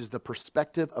 which is the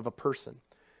perspective of a person.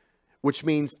 Which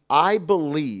means I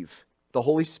believe the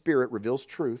Holy Spirit reveals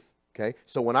truth. Okay?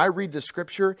 So when I read the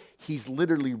scripture, he's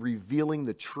literally revealing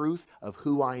the truth of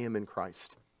who I am in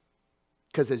Christ.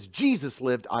 Because as Jesus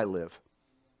lived, I live.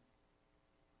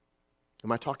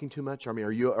 Am I talking too much? I mean,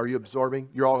 are you absorbing?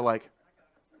 You're all like...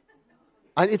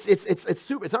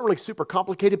 It's not really super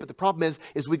complicated, but the problem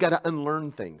is we got to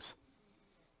unlearn things.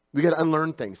 We got to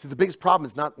unlearn things. So the biggest problem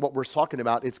is not what we're talking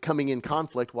about. It's coming in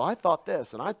conflict. Well, I thought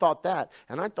this, and I thought that,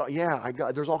 and I thought,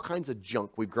 there's all kinds of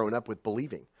junk we've grown up with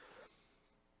believing.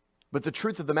 But the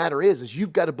truth of the matter is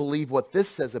you've got to believe what this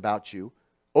says about you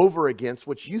over against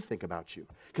what you think about you.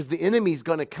 Because the enemy's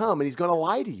going to come and he's going to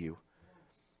lie to you.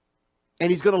 And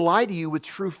he's going to lie to you with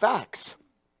true facts.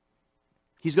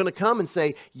 He's going to come and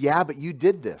say, yeah, but you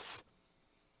did this.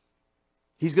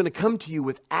 He's going to come to you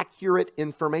with accurate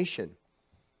information.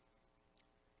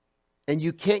 And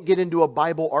you can't get into a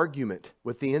Bible argument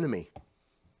with the enemy.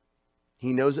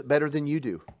 He knows it better than you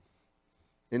do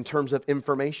in terms of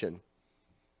information.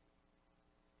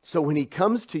 So when he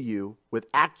comes to you with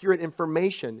accurate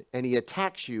information and he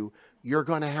attacks you, you're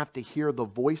going to have to hear the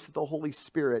voice of the Holy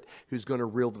Spirit who's going to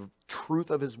reveal the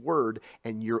truth of his word,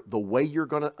 and the way you're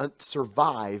going to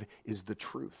survive is the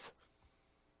truth.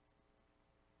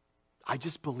 I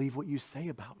just believe what you say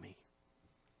about me.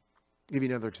 I'll give you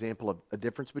another example of a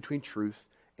difference between truth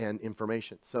and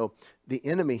information. So the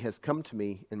enemy has come to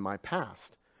me in my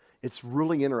past. It's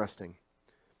really interesting.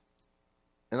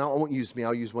 And I won't use me,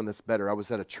 I'll use one that's better. I was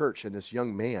at a church, and this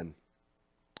young man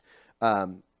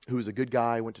who was a good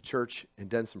guy, went to church and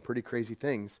done some pretty crazy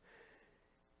things.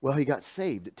 Well, he got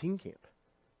saved at teen camp.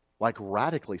 Like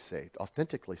radically saved,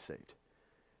 authentically saved.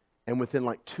 And within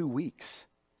like 2 weeks,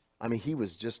 he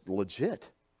was just legit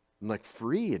and like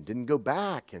free and didn't go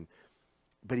back.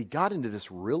 But he got into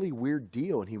this really weird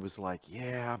deal, and he was like,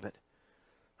 yeah, but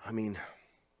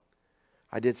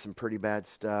I did some pretty bad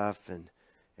stuff, and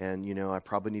I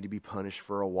probably need to be punished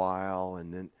for a while.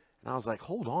 And I was like,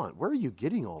 hold on, where are you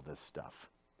getting all this stuff?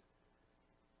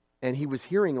 And he was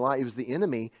hearing a lot. It was the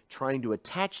enemy trying to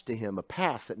attach to him a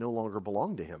past that no longer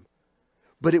belonged to him.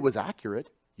 But it was accurate.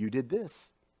 You did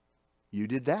this. You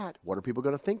did that. What are people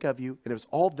going to think of you? And it was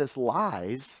all this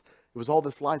lies. It was all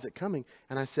this lies that coming.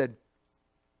 And I said,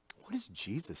 what does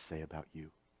Jesus say about you?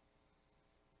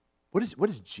 What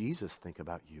does Jesus think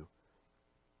about you?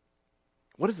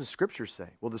 What does the scripture say?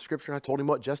 Well, the scripture, I told him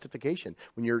what justification.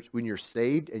 When you're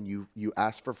saved and you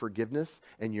ask for forgiveness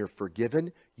and you're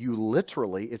forgiven, you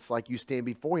literally, it's like you stand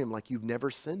before him like you've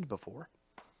never sinned before.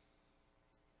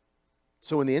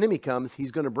 So when the enemy comes,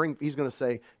 he's going to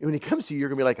say, when he comes to you, you're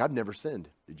going to be like, I've never sinned.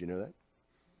 Did you know that?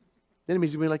 The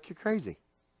enemy's going to be like, you're crazy.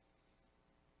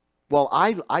 Well,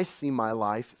 I see my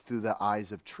life through the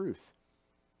eyes of truth.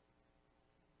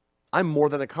 I'm more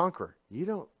than a conqueror. You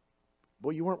don't.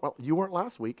 Well, you weren't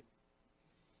last week.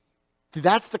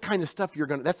 That's the kind of stuff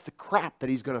that's the crap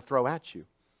that he's going to throw at you.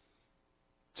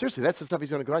 Seriously, that's the stuff he's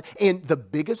going to go at. And the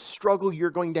biggest struggle you're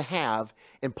going to have,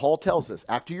 and Paul tells us,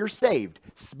 after you're saved,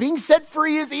 being set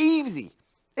free is easy.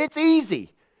 It's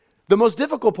easy. The most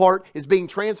difficult part is being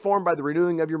transformed by the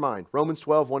renewing of your mind. Romans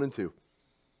 12, 1 and 2.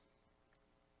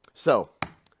 So,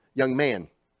 young man,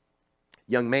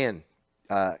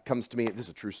 comes to me. This is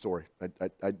a true story.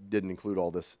 I didn't include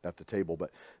all this at the table,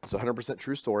 but it's a 100%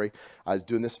 true story. I was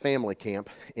doing this family camp,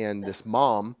 and this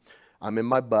mom, I'm in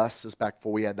my bus. This is back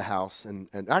before we had the house. And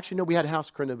actually, no, we had a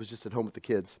house. Corinna was just at home with the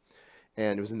kids.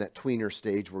 And it was in that tweener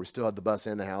stage where we still had the bus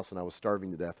and the house, and I was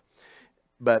starving to death.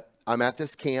 But I'm at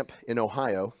this camp in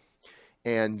Ohio,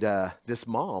 and this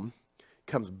mom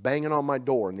comes banging on my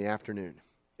door in the afternoon.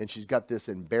 And she's got this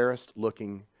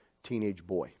embarrassed-looking teenage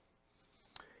boy.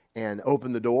 And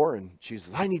opened the door, and she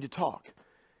says, I need to talk.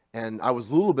 And I was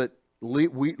a little bit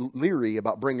leery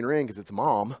about bringing her in because it's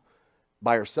mom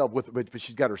by herself, but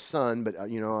she's got her son. But, I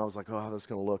was like, oh, that's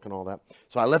going to look and all that.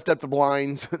 So I left up the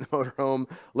blinds in the motorhome,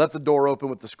 left the door open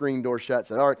with the screen door shut,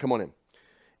 said, all right, come on in.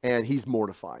 And he's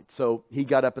mortified. So he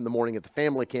got up in the morning at the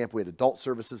family camp. We had adult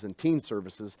services and teen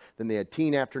services. Then they had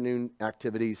teen afternoon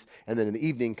activities. And then in the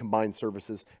evening, combined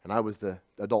services. And I was the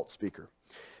adult speaker.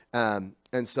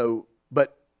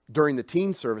 But during the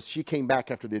teen service, she came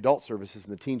back after the adult services,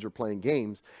 and the teens were playing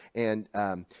games. And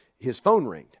his phone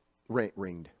ringed.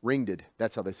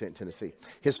 That's how they say it in Tennessee.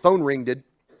 His phone ringed.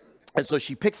 And so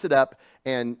she picks it up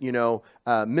and,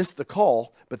 missed the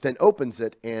call, but then opens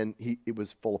it, and it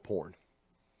was full of porn.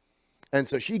 And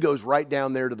so she goes right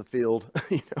down there to the field,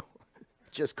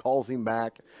 just calls him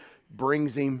back,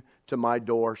 brings him to my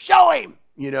door. Show him!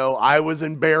 I was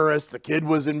embarrassed. The kid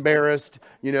was embarrassed.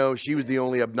 She was the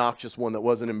only obnoxious one that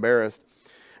wasn't embarrassed.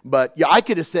 But yeah, I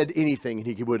could have said anything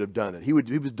and he would have done it. He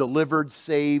was delivered,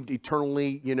 saved,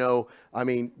 eternally,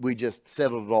 we just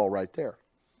settled it all right there.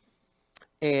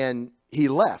 And he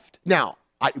left. Now,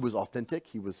 it was authentic.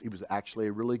 He was actually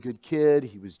a really good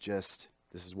kid. This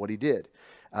is what he did.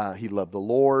 He loved the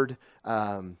Lord.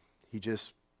 He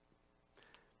just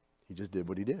did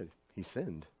what he did. He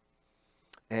sinned.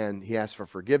 And he asked for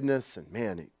forgiveness, and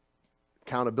man,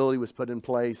 accountability was put in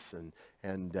place.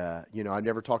 And I've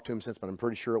never talked to him since, but I'm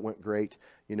pretty sure it went great,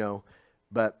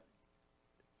 But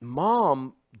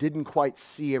mom didn't quite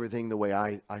see everything the way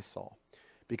I saw,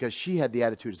 because she had the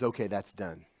attitude is, okay, that's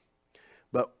done.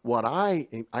 But what I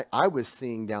was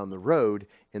seeing down the road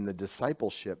in the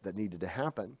discipleship that needed to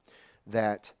happen,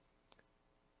 that,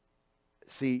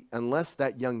 see, unless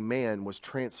that young man was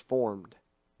transformed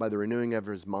by the renewing of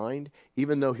his mind,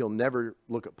 even though he'll never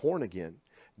look at porn again,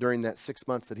 during that 6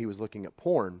 months that he was looking at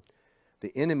porn,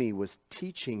 the enemy was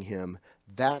teaching him,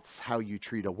 that's how you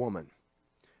treat a woman.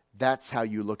 That's how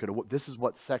you look at a woman. This is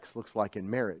what sex looks like in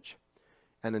marriage.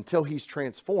 And until he's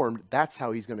transformed, that's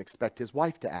how he's going to expect his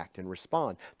wife to act and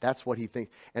respond. That's what he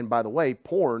thinks. And by the way,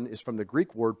 porn is from the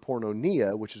Greek word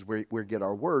porneia, which is where we get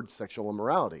our word sexual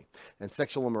immorality. And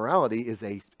sexual immorality is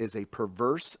a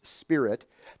perverse spirit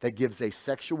that gives a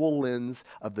sexual lens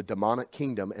of the demonic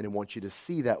kingdom, and it wants you to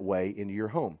see that way into your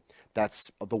home.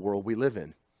 That's the world we live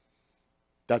in.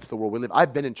 That's the world we live.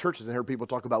 I've been in churches and heard people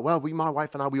talk about, well, my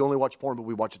wife and I, we only watch porn, but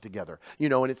we watch it together.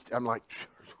 And I'm like,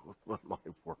 my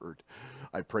word,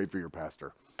 I pray for your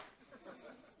pastor.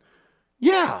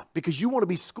 Yeah, because you want to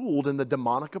be schooled in the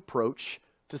demonic approach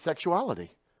to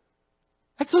sexuality.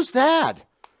 That's so sad.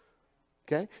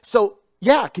 Okay? So,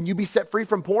 yeah, can you be set free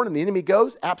from porn and the enemy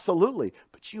goes? Absolutely.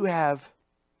 But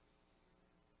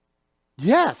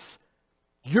yes,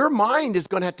 your mind is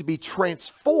going to have to be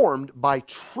transformed by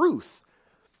truth.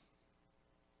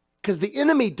 Because the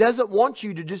enemy doesn't want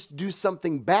you to just do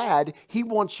something bad. He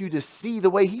wants you to see the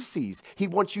way he sees. He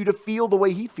wants you to feel the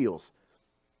way he feels.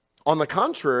 On the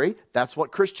contrary, that's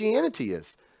what Christianity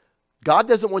is. God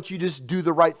doesn't want you to just do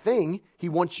the right thing. He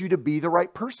wants you to be the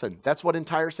right person. That's what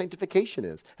entire sanctification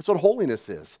is. That's what holiness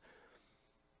is.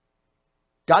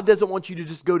 God doesn't want you to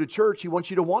just go to church. He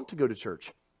wants you to want to go to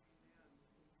church.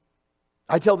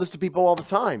 I tell this to people all the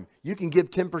time. You can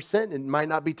give 10% and it might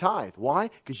not be tithe. Why?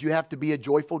 Because you have to be a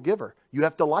joyful giver. You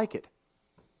have to like it.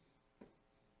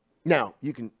 Now,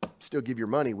 you can still give your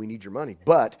money. We need your money.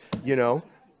 But,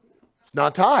 it's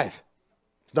not tithe.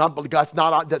 That's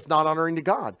not honoring to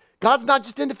God. God's not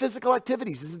just into physical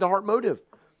activities. He's into heart motive.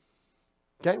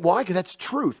 Okay? Why? Because that's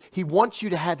truth. He wants you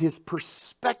to have his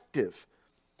perspective.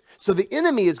 So the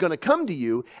enemy is going to come to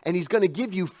you and he's going to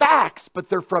give you facts, but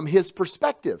they're from his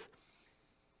perspective.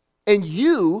 And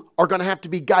you are going to have to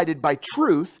be guided by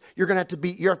truth. You're going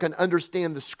to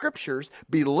understand the scriptures,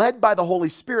 be led by the Holy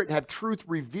Spirit, and have truth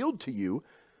revealed to you.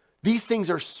 These things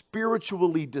are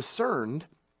spiritually discerned,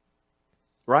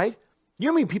 right? You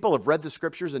know how many people have read the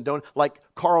scriptures and don't, like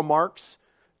Karl Marx,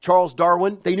 Charles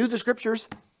Darwin, they knew the scriptures.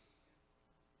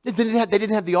 They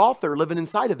didn't have the author living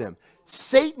inside of them.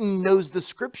 Satan knows the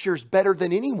scriptures better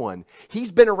than anyone.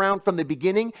 He's been around from the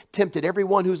beginning, tempted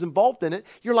everyone who's involved in it.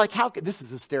 You're like, this is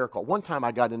hysterical. One time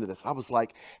I got into this. I was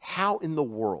like, how in the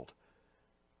world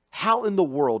How in the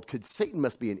world could Satan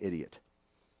must be an idiot?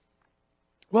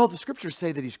 Well, the scriptures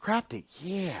say that he's crafty.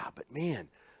 Yeah, but man,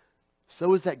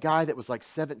 so is that guy that was like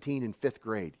 17 in 5th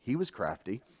grade. He was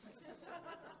crafty.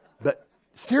 But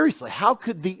seriously, how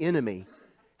could the enemy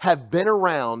have been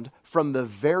around from the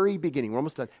very beginning? We're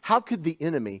almost done. How could the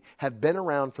enemy have been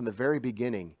around from the very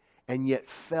beginning and yet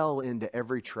fell into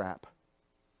every trap?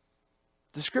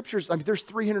 The scriptures, I mean, there's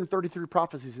 333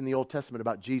 prophecies in the Old Testament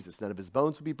about Jesus. None of his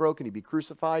bones would be broken. He'd be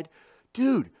crucified.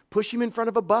 Dude, push him in front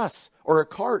of a bus or a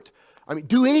cart. I mean,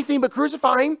 do anything but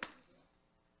crucify him.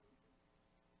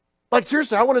 Like,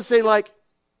 seriously, I want to say, like,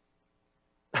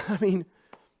 I mean,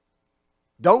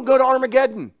 don't go to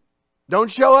Armageddon. Don't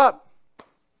show up.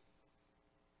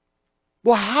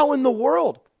 Well, how in the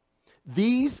world?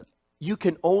 These, you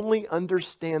can only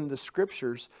understand the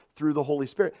scriptures through the Holy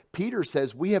Spirit. Peter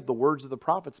says we have the words of the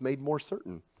prophets made more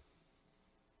certain.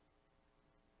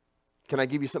 Can I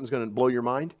give you something that's going to blow your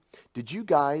mind? Did you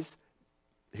guys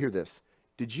hear this?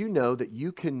 Did you know that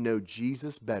you can know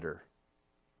Jesus better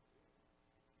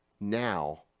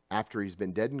now, after he's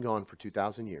been dead and gone for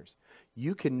 2,000 years?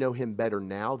 You can know him better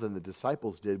now than the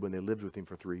disciples did when they lived with him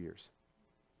for 3 years.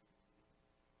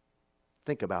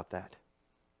 Think about that.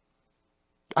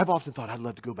 I've often thought I'd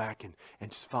love to go back and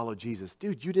just follow Jesus.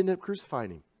 Dude, you didn't end up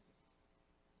crucifying him.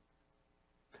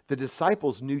 The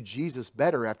disciples knew Jesus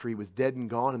better after he was dead and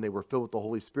gone and they were filled with the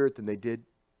Holy Spirit than they did.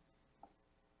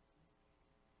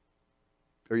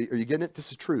 Are you getting it?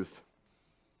 This is truth.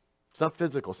 It's not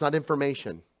physical. It's not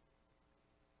information.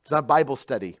 It's not Bible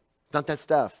study. It's not that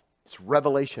stuff. It's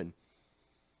revelation.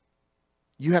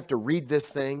 You have to read this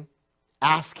thing.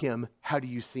 Ask him, how do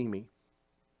you see me?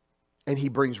 And he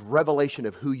brings revelation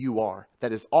of who you are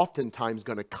that is oftentimes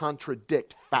going to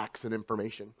contradict facts and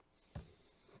information.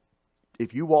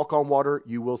 If you walk on water,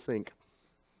 you will sink.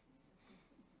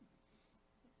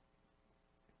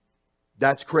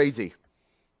 That's crazy.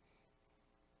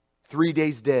 3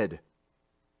 days dead.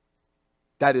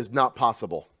 That is not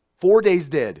possible. 4 days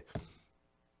dead.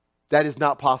 That is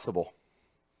not possible.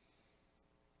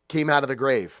 Came out of the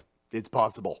grave. It's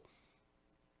possible.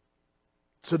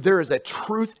 So there is a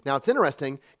truth. Now it's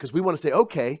interesting because we want to say,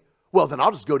 okay, well then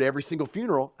I'll just go to every single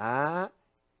funeral.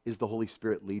 Is the Holy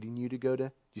Spirit leading you to go to?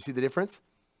 Do you see the difference?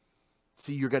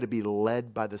 See, you're going to be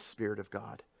led by the Spirit of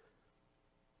God.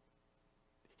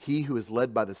 He who is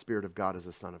led by the Spirit of God is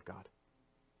a son of God.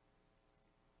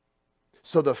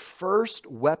 So the first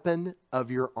weapon of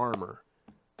your armor,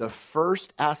 the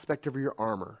first aspect of your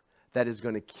armor that is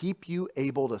going to keep you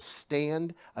able to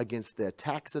stand against the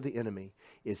attacks of the enemy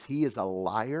is he is a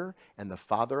liar and the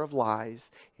father of lies,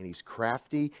 and he's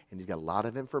crafty, and he's got a lot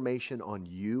of information on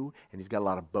you, and he's got a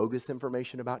lot of bogus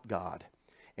information about God.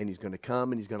 And he's going to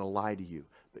come and he's going to lie to you.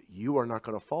 But you are not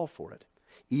going to fall for it.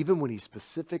 Even when he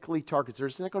specifically targets,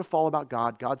 there's not going to fall about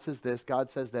God. God says this, God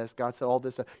says this, God said all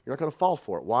this. You're not going to fall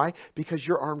for it. Why? Because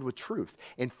you're armed with truth.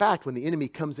 In fact, when the enemy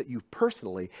comes at you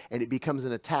personally and it becomes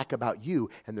an attack about you,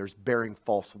 and there's bearing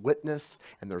false witness,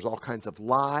 and there's all kinds of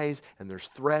lies, and there's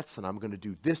threats, and I'm going to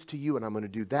do this to you, and I'm going to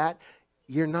do that.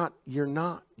 You're not.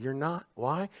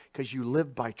 Why? Because you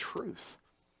live by truth.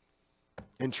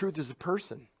 And truth is a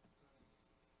person.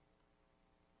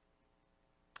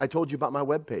 I told you about my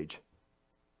webpage.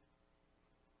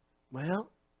 Well,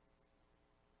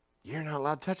 you're not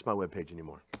allowed to touch my webpage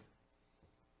anymore.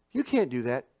 You can't do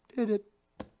that. Did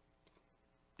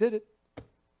it.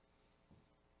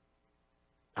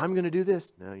 I'm going to do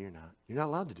this. No, you're not. You're not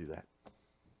allowed to do that.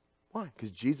 Why? Because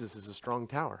Jesus is a strong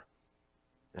tower,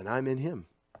 and I'm in him.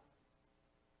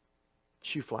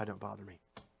 Shoe fly don't bother me.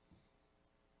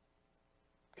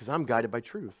 Because I'm guided by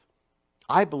truth.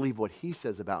 I believe what he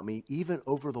says about me, even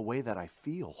over the way that I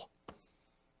feel.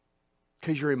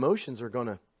 Because your emotions are going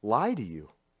to lie to you.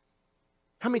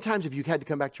 How many times have you had to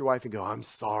come back to your wife and go, I'm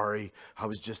sorry, I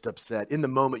was just upset. In the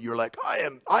moment, you're like, I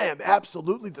am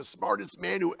absolutely the smartest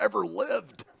man who ever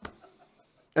lived.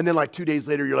 And then like 2 days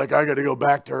later, you're like, I got to go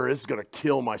back to her. This is going to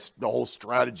kill the whole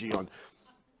strategy on.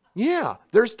 Yeah,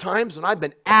 there's times when I've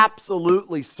been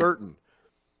absolutely certain.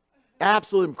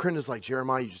 Absolutely. And Brenda's like,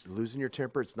 Jeremiah, you're just losing your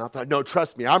temper. It's not that. No,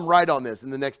 trust me, I'm right on this.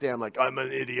 And the next day, I'm like, I'm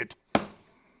an idiot.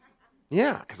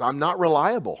 Yeah, because I'm not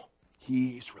reliable.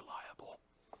 He's reliable.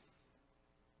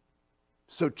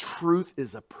 So truth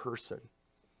is a person.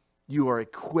 You are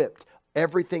equipped.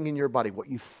 Everything in your body, what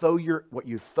you throw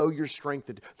your strength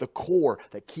into, the core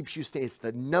that keeps you staying. It's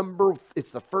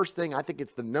the first thing, I think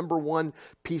it's the number one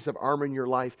piece of armor in your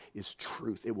life is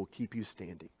truth. It will keep you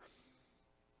standing.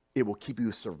 It will keep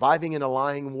you surviving in a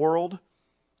lying world.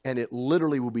 And it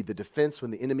literally will be the defense when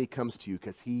the enemy comes to you,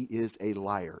 because he is a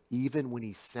liar, even when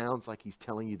he sounds like he's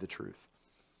telling you the truth.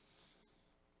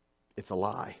 It's a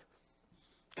lie.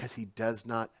 Because he does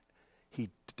not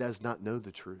know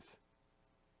the truth.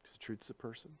 Because the truth's a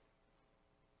person.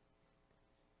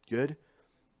 Good?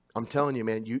 I'm telling you,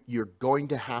 man, you're going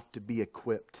to have to be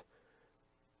equipped.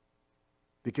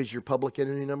 Because you're public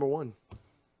enemy number one.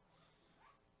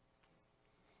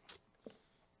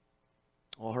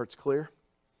 All hearts clear?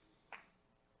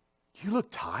 You look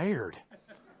tired.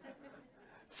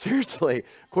 Seriously.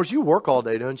 Of course, you work all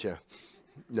day, don't you?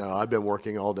 No, I've been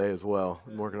working all day as well.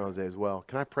 I'm working all day as well.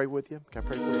 Can I pray with you? Can I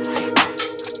pray with you?